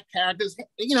were Black characters.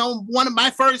 One of my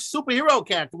first superhero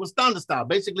characters was Thunderstar,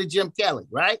 basically Jim Kelly,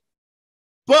 right?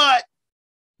 But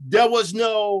I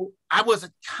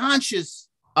wasn't conscious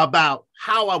about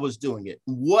how I was doing it,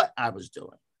 what I was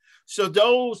doing. So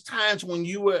those times when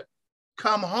you would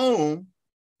come home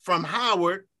from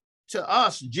Howard to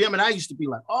us, Jim and I used to be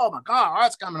like, oh my God,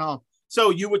 Art's coming home. So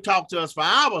you would talk to us for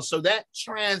hours. So that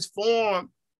transformed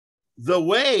the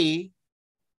way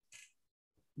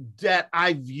that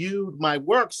I viewed my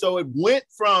work. So it went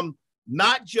from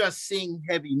not just seeing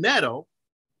heavy metal,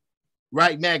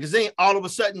 right, magazine, all of a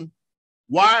sudden,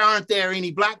 why aren't there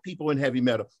any Black people in heavy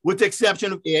metal, with the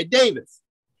exception of Ed Davis?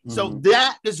 Mm-hmm. So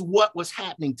that is what was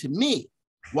happening to me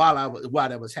while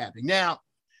that was happening. Now,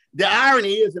 the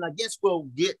irony is, and I guess we'll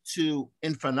get to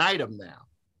Infinitum now.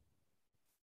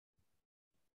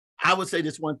 I would say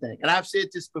this one thing, and I've said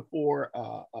this before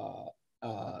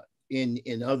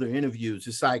in other interviews.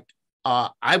 It's like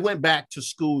I went back to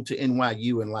school to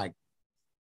NYU in like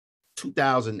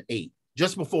 2008,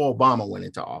 just before Obama went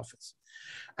into office.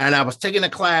 And I was taking a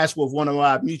class with one of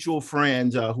our mutual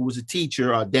friends who was a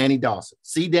teacher, Danny Dawson.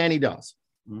 Danny Dawson.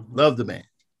 Mm-hmm. Love the man,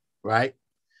 right?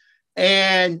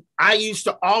 And I used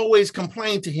to always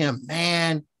complain to him,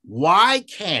 man, why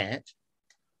can't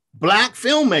Black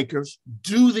filmmakers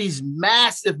do these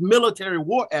massive military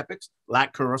war epics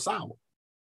like Kurosawa?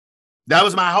 That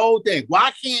was my whole thing.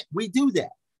 Why can't we do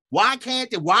that? Why can't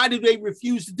they? Why do they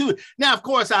refuse to do it? Now, of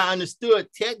course, I understood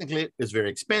technically it's very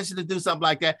expensive to do something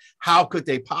like that. How could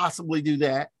they possibly do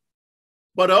that?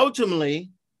 But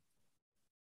ultimately,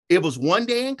 it was one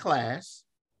day in class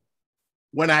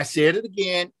when I said it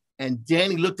again, and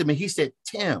Danny looked at me. He said,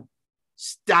 Tim,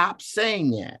 stop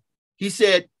saying that. He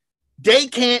said, they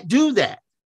can't do that.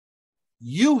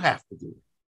 You have to do it.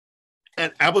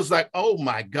 And I was like, oh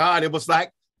my God. It was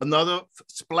like another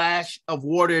splash of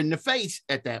water in the face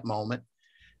at that moment.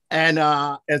 And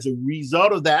as a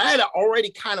result of that, I had already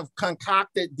kind of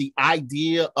concocted the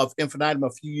idea of Infinitum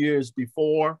a few years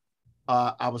before.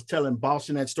 I was telling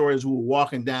Boston that story as we were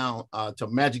walking down to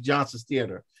Magic Johnson's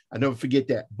theater. I never forget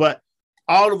that. But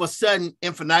all of a sudden,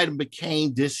 Infinitum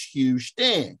became this huge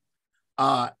thing.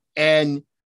 And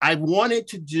I wanted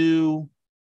to do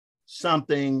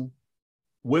something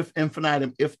with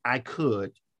Infinitum if I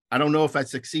could. I don't know if I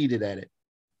succeeded at it.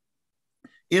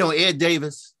 You know, Ed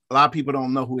Davis, a lot of people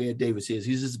don't know who Ed Davis is.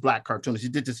 He's this black cartoonist. He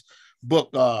did this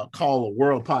book called A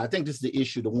World Pod. I think this is the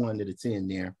issue, the one that it's in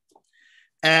there.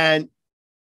 And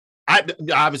I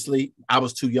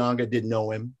was too young. I didn't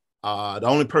know him. The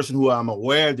only person who I'm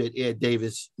aware that Ed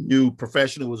Davis knew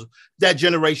professionally was that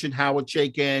generation: Howard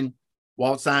Chaykin,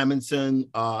 Walt Simonson,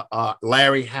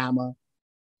 Larry Hama.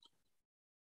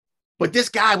 But this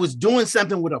guy was doing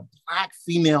something with a black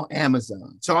female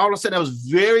Amazon. So all of a sudden I was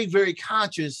very, very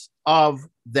conscious of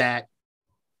that.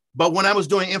 But when I was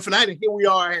doing Infinitum, here we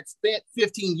are, I had spent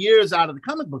 15 years out of the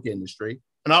comic book industry.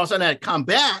 And all of a sudden I had come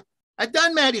back. I'd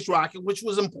done Maddie's Rocket, which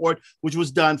was important, which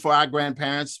was done for our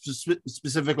grandparents,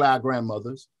 specifically our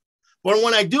grandmothers. But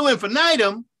when I do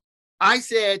Infinitum, I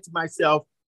said to myself,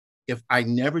 if I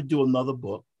never do another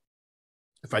book,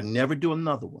 if I never do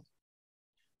another one,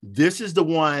 this is the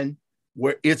one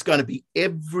where it's going to be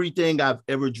everything I've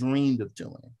ever dreamed of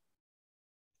doing.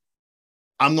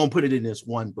 I'm going to put it in this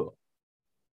one book.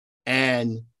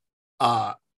 And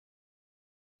at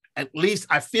least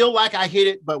I feel like I hit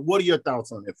it, but what are your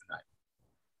thoughts on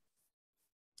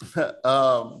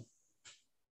Infinitum?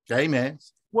 Hey, man.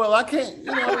 Well, I can't,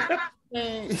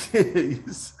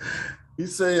 you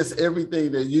say it's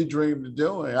everything that you dreamed of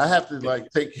doing. I have to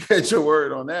take you at your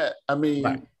word on that. I mean,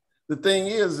 right. The thing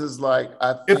is like,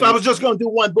 if I was just going to do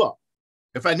one book,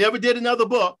 if I never did another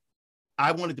book,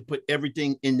 I wanted to put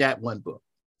everything in that one book.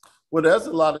 Well, there's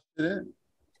a lot of shit in it.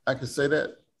 I could say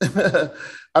that.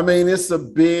 I mean, it's a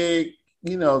big,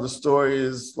 the story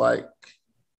is like,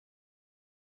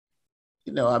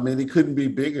 I mean, it couldn't be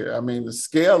bigger. I mean, the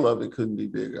scale of it couldn't be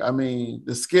bigger. I mean,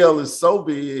 the scale is so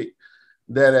big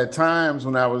that at times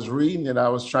when I was reading it, I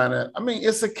was trying to,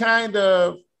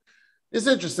 it's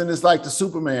interesting. It's like the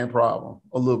Superman problem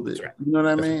a little bit. Right. You know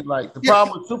what I mean? Like the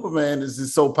problem with Superman is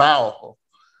it's so powerful.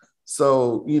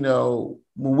 So, when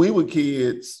we were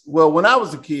kids, when I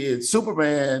was a kid,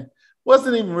 Superman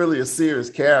wasn't even really a serious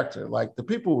character. Like the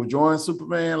people were drawing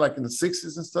Superman like in the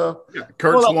 60s and stuff. Yeah,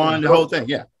 Kurt Swan, the whole thing.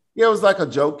 Yeah. Yeah, it was like a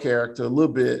joke character a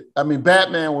little bit. I mean,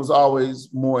 Batman was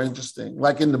always more interesting,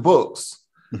 like in the books,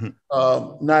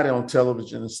 not on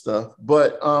television and stuff.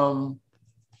 But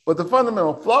the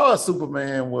fundamental flaw of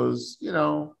Superman was,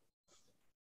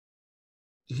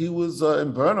 he was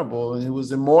invulnerable and he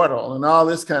was immortal and all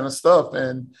this kind of stuff.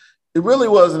 And it really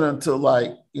wasn't until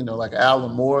like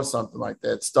Alan Moore or something like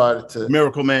that started to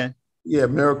Miracle Man. Yeah,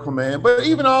 Miracle Man. But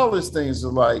even all these things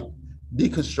are like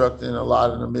deconstructing a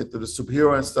lot of the myth of the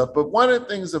superhero and stuff. But one of the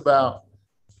things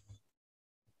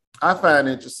I find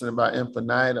interesting about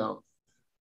Infinitum,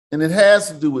 and it has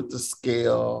to do with the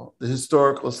scale, the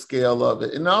historical scale of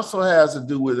it. And it also has to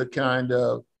do with a kind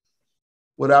of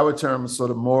what I would term as sort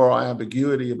of moral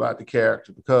ambiguity about the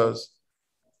character, because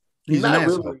he's not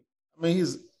really, I mean,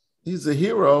 he's a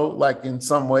hero, like in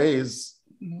some ways,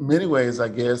 many ways, I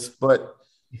guess, but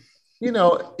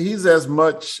he's as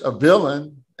much a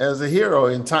villain as a hero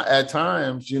at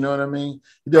times, you know what I mean?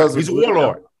 He's a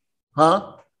warlord.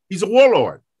 Huh? He's a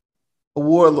warlord. A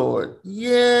warlord.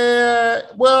 Yeah.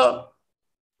 Well,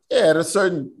 yeah, at a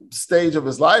certain stage of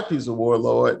his life, he's a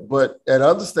warlord, but at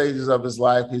other stages of his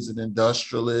life, he's an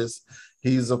industrialist.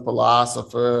 He's a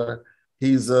philosopher.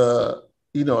 He's a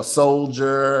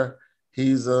soldier. I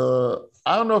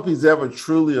don't know if he's ever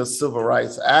truly a civil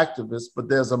rights activist, but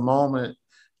there's a moment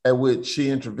at which he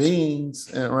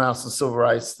intervenes around some civil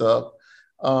rights stuff.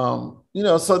 So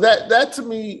that to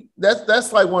me,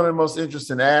 that's like one of the most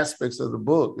interesting aspects of the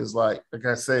book is like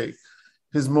I say,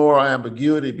 his moral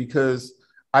ambiguity, because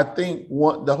I think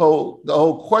the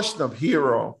whole question of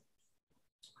hero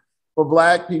for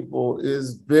Black people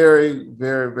is very,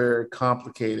 very, very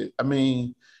complicated. I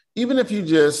mean, even if you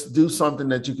just do something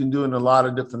that you can do in a lot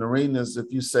of different arenas, if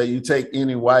you say you take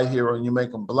any white hero and you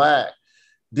make them Black,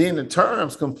 then the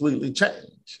terms completely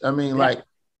change. I mean, like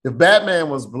if Batman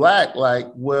was Black, like,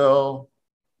 well,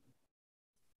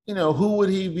 who would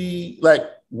he be? Like,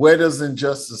 where does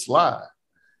injustice lie?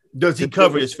 Does he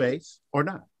cover his face or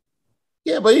not?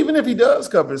 Yeah, but even if he does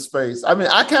cover his face, I mean,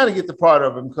 I kind of get the part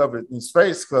of him covering his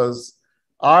face because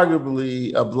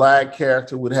arguably a Black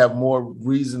character would have more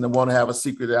reason to want to have a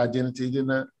secret identity than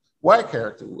a white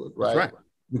character would, right? That's right.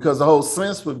 Because the whole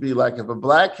sense would be like if a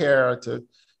Black character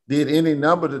did any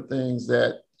number of things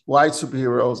that white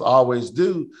superheroes always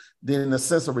do, then the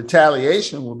sense of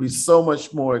retaliation would be so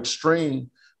much more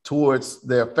extreme towards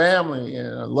their family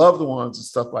and loved ones and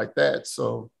stuff like that.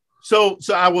 So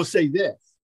I will say this.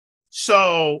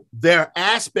 So there are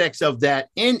aspects of that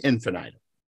in Infinitum,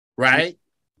 right?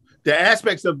 There are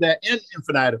aspects of that in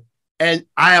Infinitum. And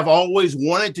I have always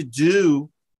wanted to do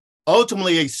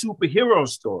ultimately a superhero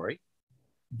story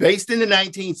based in the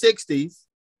 1960s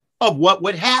of what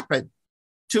would happen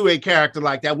to a character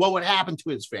like that, what would happen to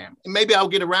his family. And maybe I'll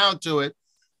get around to it,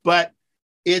 but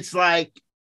it's like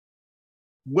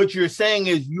what you're saying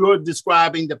is you're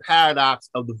describing the paradox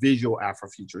of the visual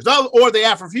Afrofuturist, or the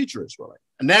Afrofuturist, really,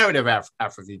 a narrative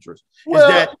Afrofuturist.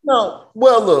 Well, no.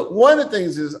 Well, look, one of the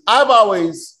things is I've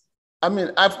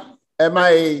at my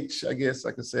age, I guess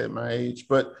I could say at my age,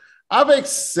 but I've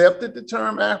accepted the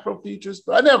term Afrofuturist,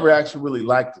 but I never actually really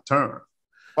liked the term.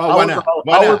 Oh, why not?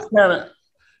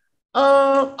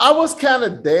 I was kind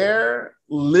of there,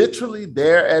 literally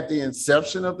there at the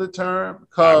inception of the term.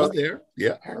 I was there.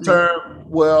 Yeah. The term.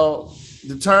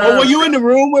 Oh, were you in the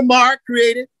room when Mark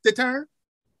created the term?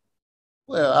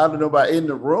 Well, I don't know about in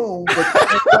the room, but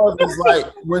it was like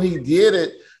when he did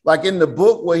it, like in the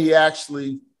book where he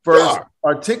actually first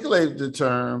articulated the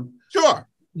term. Sure.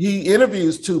 He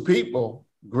interviews two people.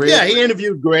 Greg. Yeah, he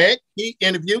interviewed Greg. He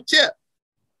interviewed Chip.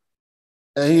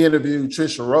 And he interviewed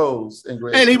Trisha Rose and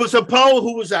Greg. And he was supposed,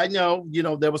 who was, I know,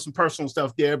 there was some personal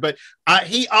stuff there, but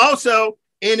he also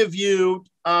interviewed,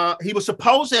 he was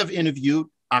supposed to have interviewed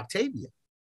Octavia.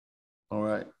 All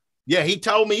right. Yeah, he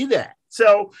told me that.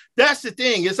 So that's the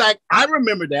thing. It's like, I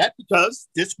remember that because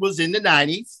this was in the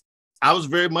 90s. I was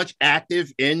very much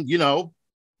active in,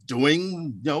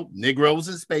 doing, Negroes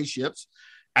and spaceships.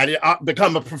 I did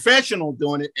become a professional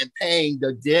doing it and paying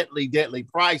the deadly, deadly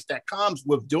price that comes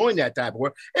with doing that type of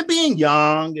work and being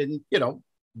young and,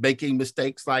 making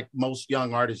mistakes like most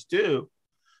young artists do.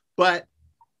 But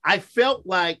I felt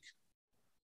like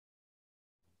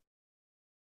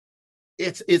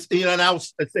it's and I'll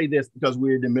say this because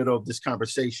we're in the middle of this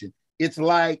conversation. It's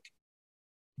like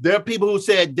there are people who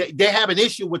said they have an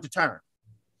issue with the term.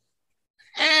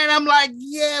 And I'm like,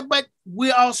 yeah, but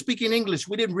we're all speaking English.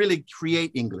 We didn't really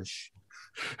create English.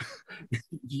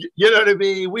 You know what I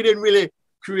mean? We didn't really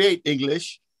create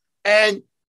English. And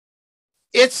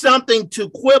it's something to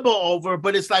quibble over,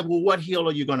 but it's like, well, what hill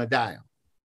are you going to die on?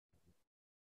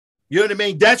 You know what I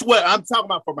mean? That's what I'm talking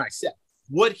about for myself.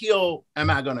 What hill am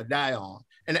I going to die on?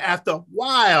 And after a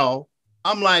while,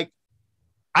 I'm like,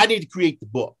 I need to create the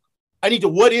book. I need to,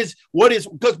 what is,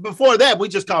 because before that, we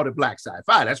just called it Black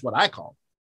Sci-Fi. That's what I call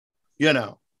it,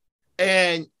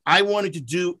 And I wanted to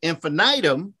do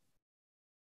Infinitum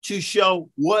to show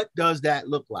what does that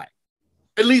look like,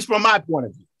 at least from my point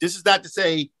of view. This is not to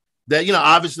say that,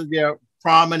 obviously there are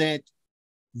prominent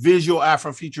visual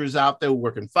Afrofuturists out there who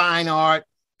work in fine art,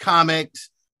 comics,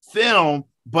 film,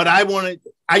 but I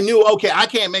knew, okay, I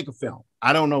can't make a film.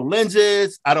 I don't know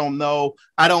lenses. I don't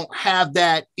have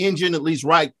that engine, at least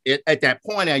right at that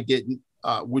point. I didn't.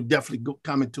 We're definitely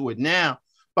coming to it now.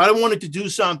 But I wanted to do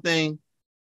something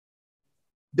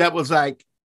that was like,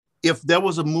 if there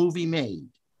was a movie made,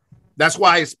 that's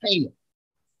why it's painted.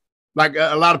 Like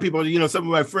a lot of people, some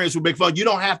of my friends who make fun, you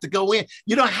don't have to go in.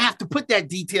 You don't have to put that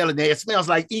detail in there. It smells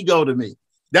like ego to me.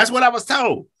 That's what I was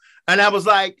told. And I was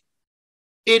like,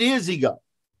 it is ego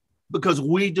because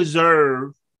we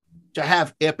deserve to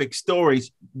have epic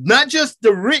stories, not just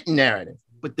the written narrative,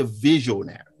 but the visual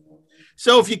narrative.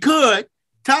 So if you could,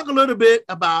 talk a little bit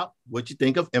about what you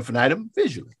think of Infinitum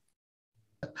visually.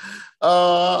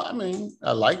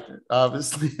 I liked it,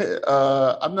 obviously.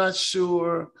 I'm not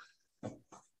sure.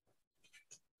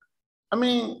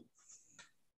 The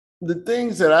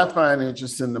things that I find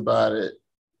interesting about it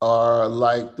are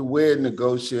like the way it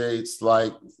negotiates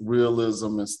like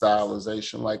realism and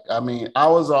stylization.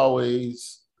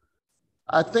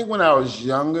 I think when I was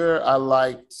younger, I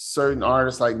liked certain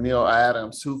artists like Neil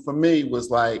Adams, who for me was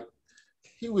like,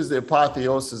 he was the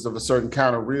apotheosis of a certain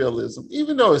kind of realism,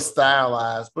 even though it's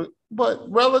stylized, but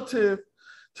relative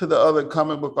to the other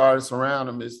comic book artists around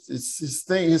him,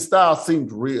 his style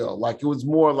seemed real. Like it was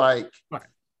more like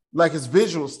his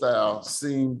visual style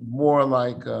seemed more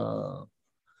like,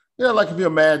 like if you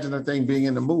imagine a thing being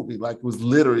in the movie, like it was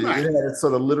literally, it had a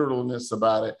sort of literalness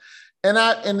about it. And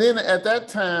then at that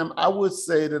time, I would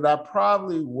say that I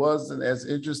probably wasn't as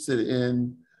interested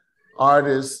in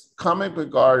comic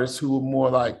book artists who were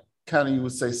more like kind of, you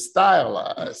would say,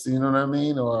 stylized, you know what I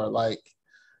mean? Or like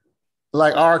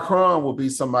R. Crumb would be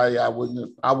somebody I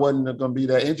wasn't going to be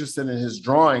that interested in his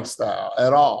drawing style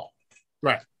at all.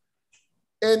 Right.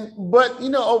 But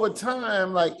over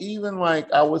time,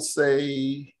 I would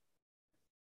say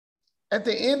at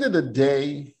the end of the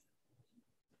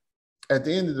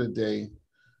day,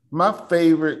 my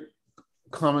favorite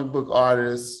comic book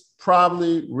artists,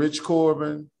 probably Rich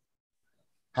Corbin,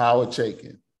 Howard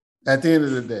Chaykin. At the end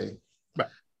of the day, right.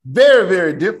 Very,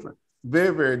 very different.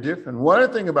 Very, very different. One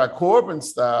thing about Corbin's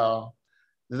style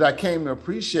that I came to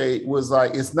appreciate was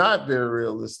like, it's not very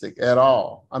realistic at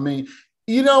all.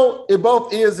 You know, it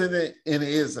both is and it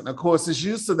isn't. Of course, its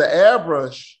use of the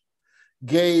airbrush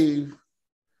gave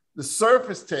the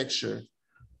surface texture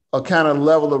a kind of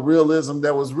level of realism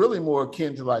that was really more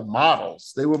akin to like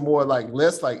models. They were more like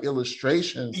less like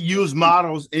illustrations. He used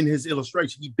models in his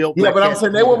illustration. He built. Yeah, but I'm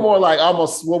saying they were more like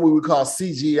almost what we would call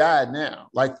CGI now.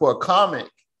 Like for a comic,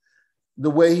 the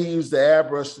way he used the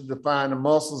airbrush to define the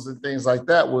muscles and things like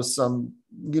that was some,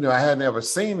 you know, I had never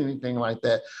seen anything like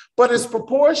that. But his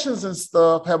proportions and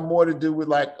stuff have more to do with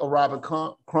like a Robert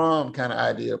Crumb kind of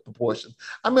idea of proportions.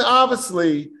 I mean,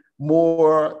 obviously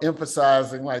more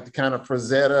emphasizing like the kind of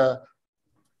Frazetta,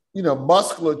 you know,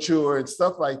 musculature and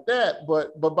stuff like that.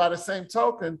 But by the same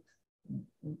token,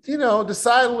 you know,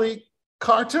 decidedly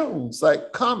cartoons,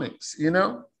 like comics, you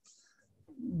know,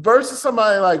 versus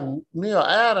somebody like Neil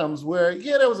Adams, where,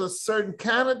 yeah, there was a certain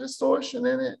kind of distortion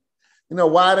in it. You know,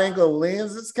 wide angle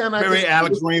lenses kind of. Very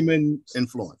Alex Raymond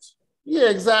influence. Yeah,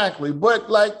 exactly. But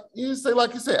like you said,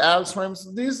 Alex Raymond,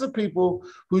 these are people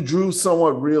who drew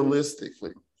somewhat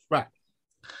realistically. Right.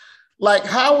 Like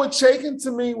Howard Chaykin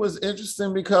to me was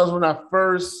interesting because when I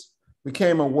first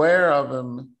became aware of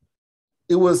him,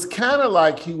 it was kind of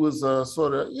like he was a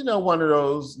sort of, you know, one of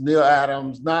those Neil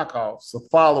Adams knockoffs, a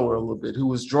follower a little bit, who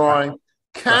was drawing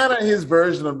kind of his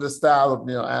version of the style of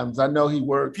Neil Adams. I know he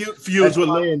worked. Fused with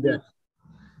Landon.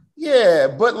 Yeah,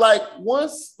 but like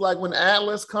once, like when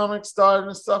Atlas Comics started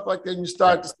and stuff like that, and you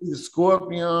start to see the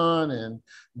Scorpion and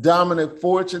Dominic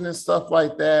Fortune and stuff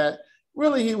like that,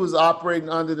 really he was operating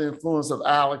under the influence of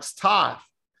Alex Toth,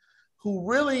 who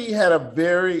really had a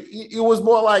it was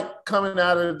more like coming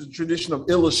out of the tradition of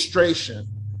illustration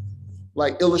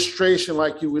like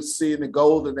you would see in the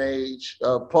golden age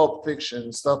of Pulp Fiction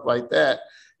and stuff like that,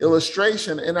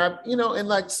 illustration. And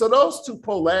so those two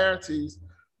polarities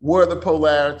were the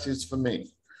polarities for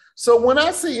me. So when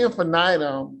I see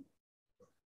Infinitum,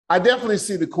 I definitely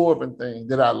see the Corbin thing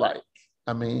that I like.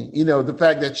 I mean, you know, the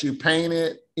fact that you paint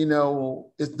it, you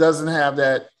know, it doesn't have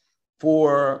that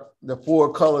the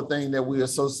four color thing that we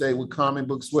associate with comic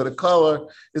books, where the color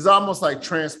is almost like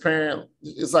transparent.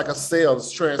 It's like a cell,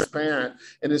 it's transparent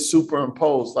and it's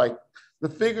superimposed. Like the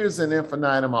figures in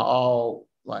Infinitum are all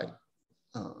like,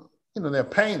 you know, they're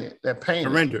painted. They're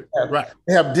rendered, right?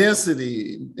 They have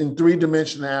density in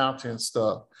three-dimensionality and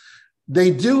stuff.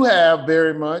 They do have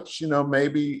very much, you know,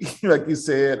 maybe like you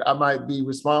said, I might be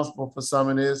responsible for some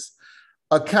of this,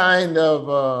 a kind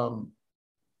of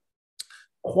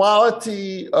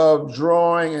quality of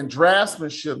drawing and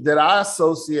draftsmanship that I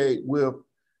associate with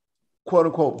quote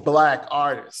unquote Black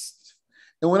artists.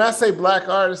 And when I say Black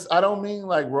artists, I don't mean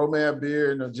like Romare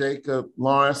Bearden or Jacob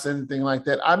Lawrence, anything like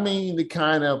that. I mean the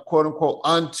kind of quote unquote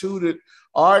untutored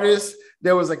artists.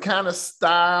 There was a kind of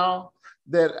style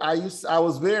that I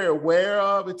was very aware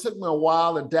of. It took me a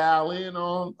while to dial in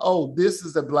on, oh, this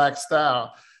is a Black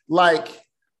style. Like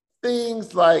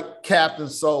things like Captain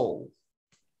Soul,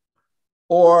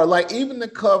 or like even the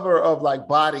cover of like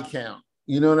Body Count,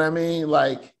 you know what I mean?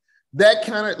 Like that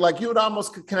kind of, like you would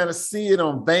almost kind of see it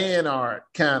on van art,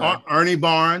 kind of. Ernie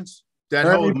Barnes, that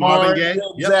whole Marvin Gaye.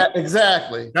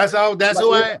 Exactly. That's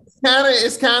who I.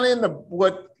 It's kind of in the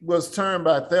what was termed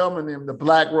by Thelma and them the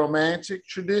Black romantic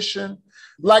tradition,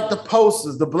 like the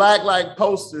posters, the Black like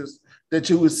posters that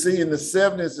you would see in the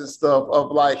 70s and stuff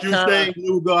of like Tuesday,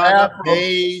 New God,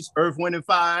 Days, Earth, Wind and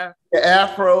Fire, the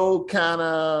Afro kind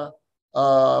of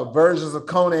versions of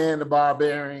Conan the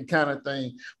Barbarian kind of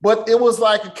thing. But it was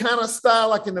like a kind of style,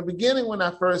 like in the beginning when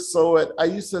I first saw it, I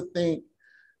used to think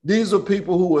these were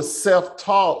people who were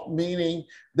self-taught, meaning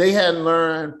they hadn't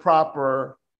learned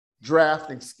proper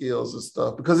drafting skills and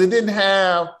stuff, because it didn't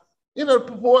have, you know, the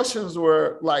proportions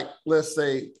were like, let's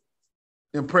say,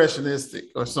 impressionistic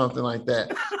or something like that.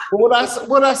 But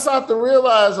what I started to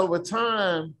realize over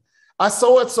time, I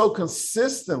saw it so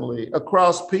consistently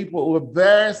across people with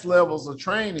various levels of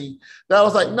training that I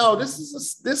was like, no,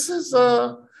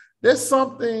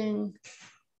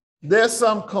 there's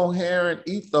some coherent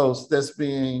ethos that's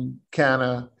being kind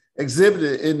of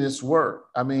exhibited in this work.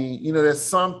 I mean, you know, there's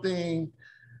something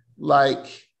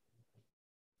like,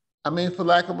 I mean, for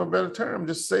lack of a better term,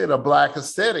 just say it, a Black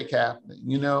aesthetic happening,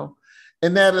 you know,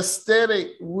 and that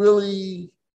aesthetic really,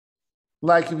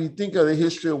 like if you think of the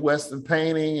history of Western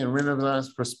painting and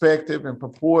Renaissance perspective and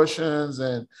proportions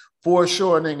and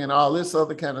foreshortening and all this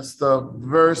other kind of stuff,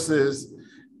 versus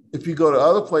if you go to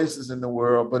other places in the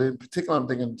world, but in particular, I'm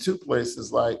thinking two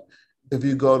places, like if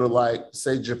you go to like,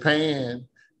 say, Japan,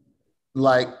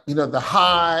 like, you know, the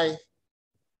high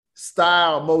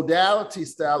style, modality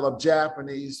style of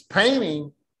Japanese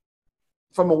painting,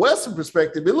 from a Western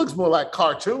perspective, it looks more like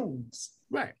cartoons.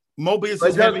 Right. Mobius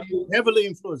is heavily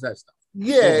influenced that stuff.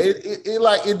 Yeah,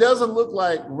 it doesn't look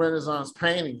like Renaissance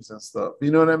paintings and stuff.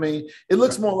 You know what I mean? It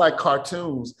looks more like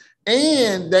cartoons,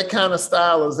 and that kind of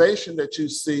stylization that you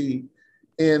see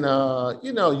in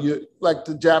you like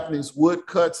the Japanese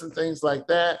woodcuts and things like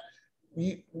that.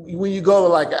 When you go to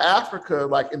like Africa,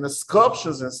 like in the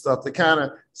sculptures and stuff, the kind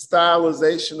of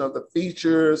stylization of the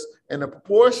features and the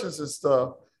proportions and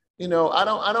stuff. I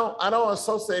don't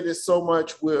associate it so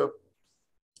much with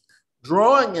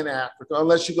drawing in Africa,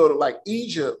 unless you go to like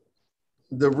Egypt,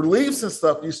 the reliefs and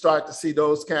stuff, you start to see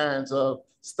those kinds of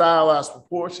stylized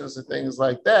proportions and things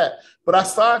like that. But I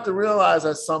started to realize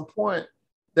at some point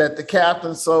that the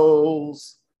Captain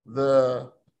Souls,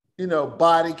 the,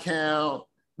 body count,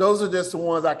 those are just the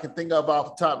ones I can think of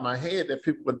off the top of my head that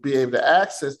people would be able to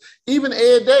access. Even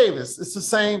Ed Davis, it's the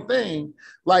same thing.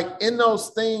 Like in those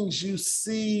things, you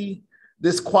see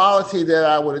this quality that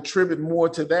I would attribute more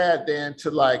to that than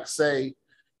to like, say,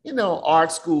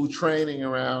 art school training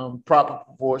around proper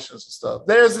proportions and stuff.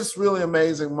 There's this really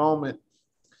amazing moment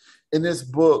in this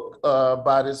book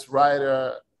by this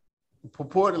writer,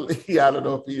 purportedly, I don't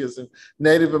know if he is a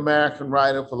Native American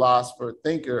writer, philosopher,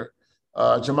 thinker,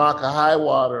 Jamaica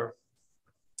Highwater,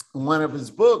 one of his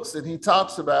books, and he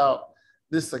talks about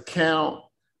this account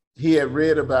he had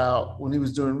read about when he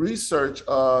was doing research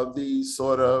of these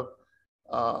sort of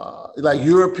like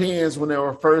Europeans when they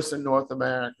were first in North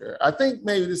America. I think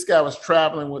maybe this guy was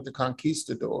traveling with the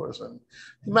conquistadors, and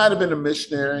he might have been a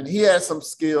missionary, and he had some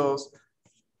skills,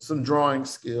 some drawing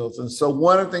skills. And so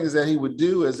one of the things that he would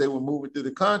do as they were moving through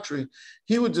the country,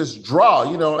 he would just draw,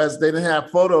 as they didn't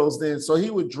have photos then. So he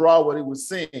would draw what he was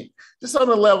seeing, just on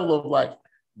the level of like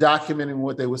documenting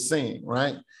what they were seeing,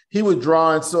 right? He would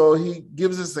draw. And so he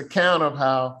gives us account of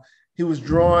how he was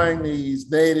drawing these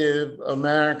Native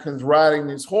Americans riding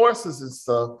these horses and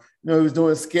stuff. He was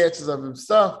doing sketches of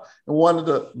himself. And one of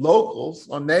the locals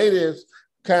or natives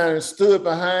kind of stood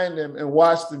behind him and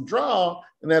watched him draw.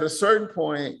 And at a certain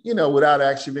point, without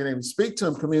actually being able to speak to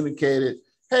him, communicated,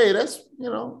 hey, that's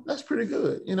pretty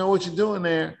good. What you're doing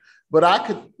there, but I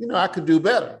could do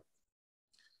better.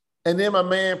 And then my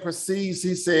man proceeds,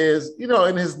 he says,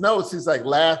 in his notes, he's like,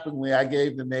 laughingly, I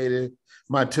gave the native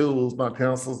my tools, my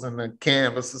pencils and the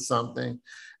canvas or something.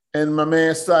 And my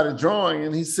man started drawing,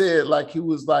 and he said like he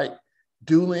was like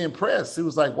duly impressed. He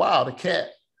was like, wow, the cat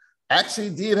actually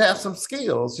did have some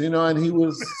skills, and he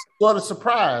was sort of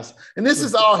surprised. And this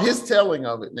is all his telling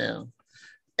of it now.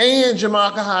 And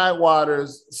Jamaica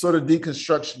Highwater's sort of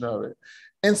deconstruction of it.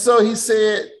 And so he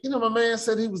said, my man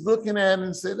said he was looking at it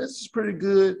and said, this is pretty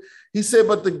good. He said,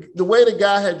 but the way the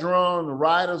guy had drawn the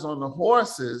riders on the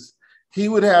horses, he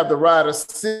would have the rider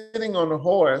sitting on the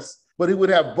horse, but he would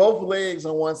have both legs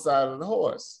on one side of the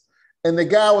horse. And the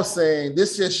guy was saying,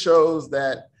 this just shows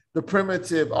that the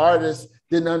primitive artist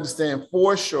didn't understand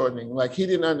foreshortening. Like he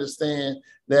didn't understand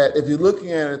that if you're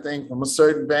looking at a thing from a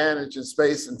certain vantage in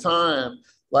space and time,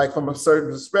 like from a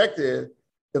certain perspective,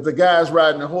 if the guy's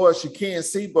riding a horse, you can't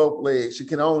see both legs. You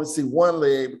can only see one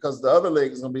leg because the other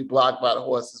leg is going to be blocked by the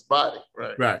horse's body.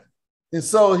 Right. And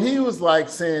so he was like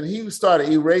saying, he started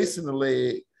erasing the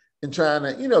leg and trying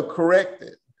to, correct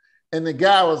it. And the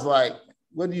guy was like,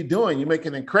 what are you doing? You're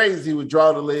making it crazy. He would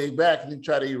draw the leg back and he'd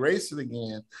try to erase it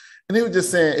again. And he was just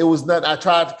saying, it was not, I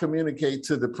tried to communicate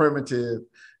to the primitive,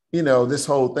 this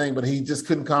whole thing, but he just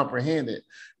couldn't comprehend it.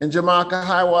 And Jamaica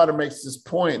Highwater makes this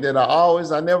point that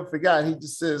I never forgot. He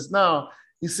just says, no,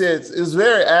 he says, it was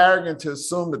very arrogant to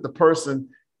assume that the person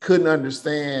couldn't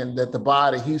understand that the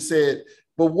body, he said,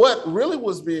 but what really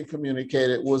was being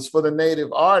communicated was for the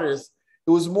native artist,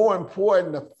 it was more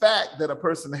important the fact that a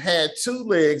person had two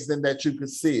legs than that you could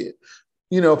see it,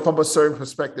 from a certain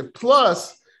perspective.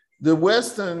 Plus, the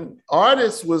Western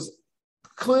artist was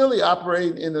clearly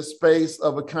operating in the space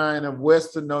of a kind of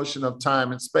Western notion of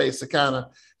time and space, a kind of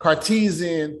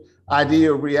Cartesian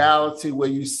idea of reality where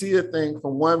you see a thing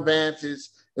from one vantage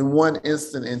in one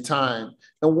instant in time.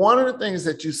 And one of the things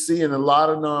that you see in a lot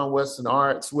of non-Western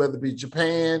arts, whether it be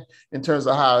Japan, in terms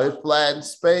of how it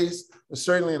flattens space, but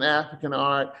certainly in African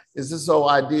art, is this whole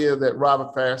idea that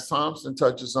Robert Farris Thompson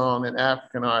touches on in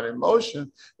African Art in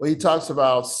Motion, where he talks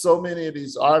about so many of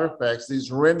these artifacts,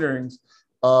 these renderings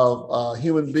of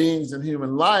human beings and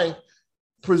human life,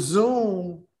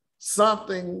 presume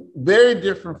something very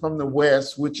different from the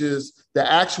West, which is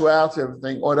the actuality of the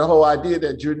thing, or the whole idea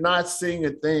that you're not seeing a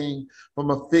thing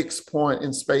from a fixed point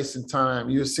in space and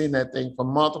time. You're seeing that thing from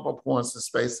multiple points in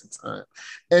space and time.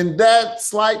 And that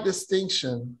slight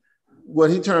distinction,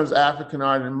 what he terms African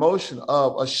art in motion,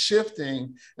 of a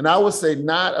shifting, and I would say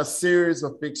not a series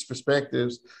of fixed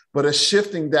perspectives, but a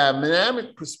shifting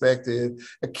dynamic perspective,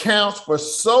 accounts for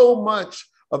so much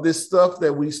of this stuff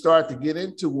that we start to get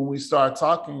into when we start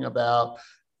talking about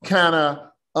kind of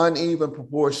uneven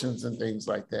proportions and things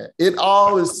like that. It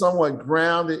all is somewhat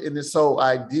grounded in this whole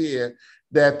idea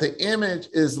that the image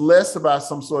is less about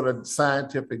some sort of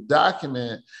scientific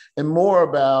document and more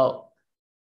about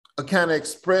a kind of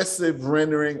expressive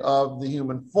rendering of the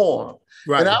human form.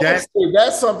 Right. And I would say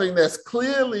that's something that's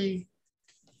clearly,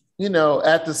 you know,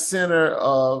 at the center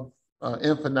of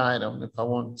Infinitum, if I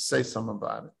want to say something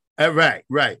about it.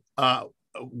 Right.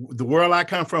 The world I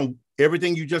come from,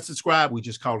 everything you just described, we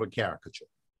just call it caricature.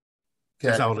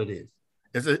 That's all it is.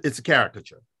 It's a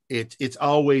caricature. It's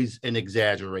always an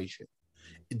exaggeration.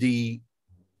 The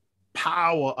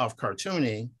power of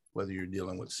cartooning, whether you're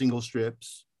dealing with single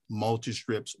strips,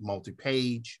 multi-strips,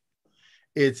 multi-page,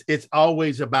 it's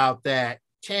always about that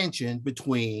tension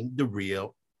between the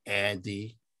real and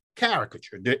the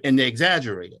caricature and the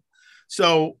exaggerated.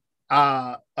 So,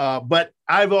 but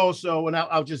I've also, and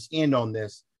I'll just end on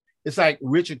this. It's like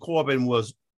Richard Corbin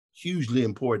was hugely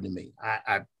important to me.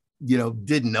 I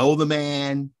didn't know the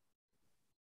man.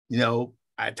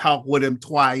 I talked with him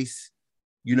twice.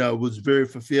 It was very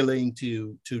fulfilling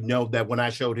to know that when I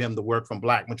showed him the work from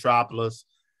Black Metropolis,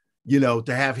 to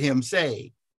have him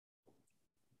say,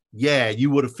 yeah, you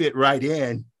would have fit right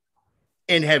in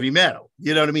heavy metal.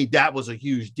 You know what I mean? That was a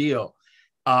huge deal.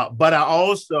 But I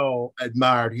also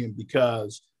admired him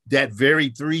because that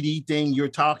very 3D thing you're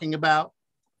talking about,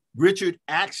 Richard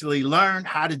actually learned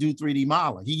how to do 3D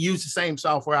modeling. He used the same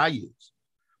software I use,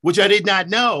 which I did not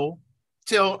know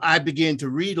till I began to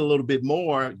read a little bit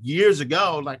more years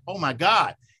ago. Like, oh my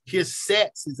God, his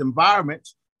sets, his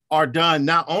environments are done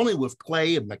not only with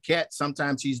clay and maquettes,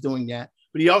 sometimes he's doing that,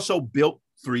 but he also built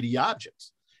 3D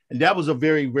objects. And that was a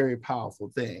very, very powerful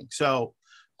thing. So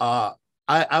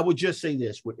I would just say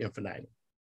this with Infinitum.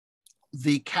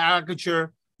 The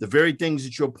caricature, the very things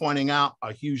that you're pointing out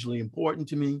are hugely important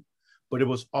to me, but it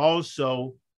was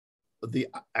also the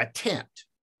attempt.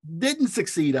 Didn't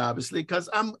succeed, obviously, because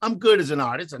I'm good as an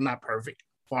artist. I'm not perfect,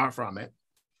 far from it.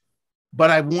 But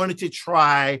I wanted to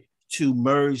try to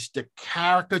merge the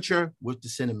caricature with the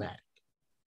cinematic.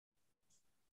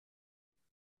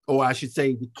 Or I should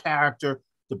say the character,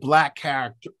 the Black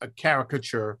character,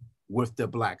 caricature with the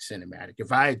Black cinematic.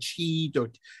 If I achieved or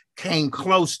came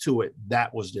close to it,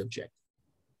 that was the objective.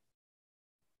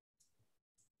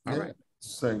 All right.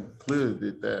 Saying clearly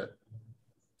did that.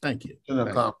 Thank you. And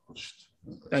accomplished.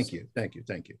 Thank you.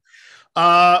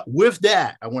 With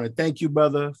that, I want to thank you,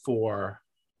 brother, for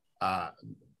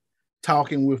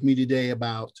talking with me today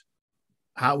about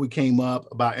how we came up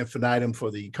about Infinitum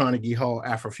for the Carnegie Hall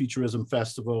Afrofuturism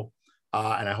Festival.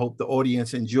 And I hope the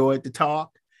audience enjoyed the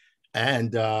talk.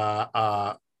 And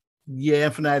yeah,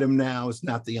 Infinitum now is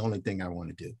not the only thing I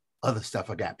want to do. Other stuff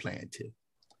I got planned too.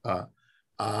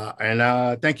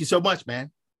 And thank you so much, man.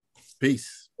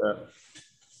 Peace. Yeah.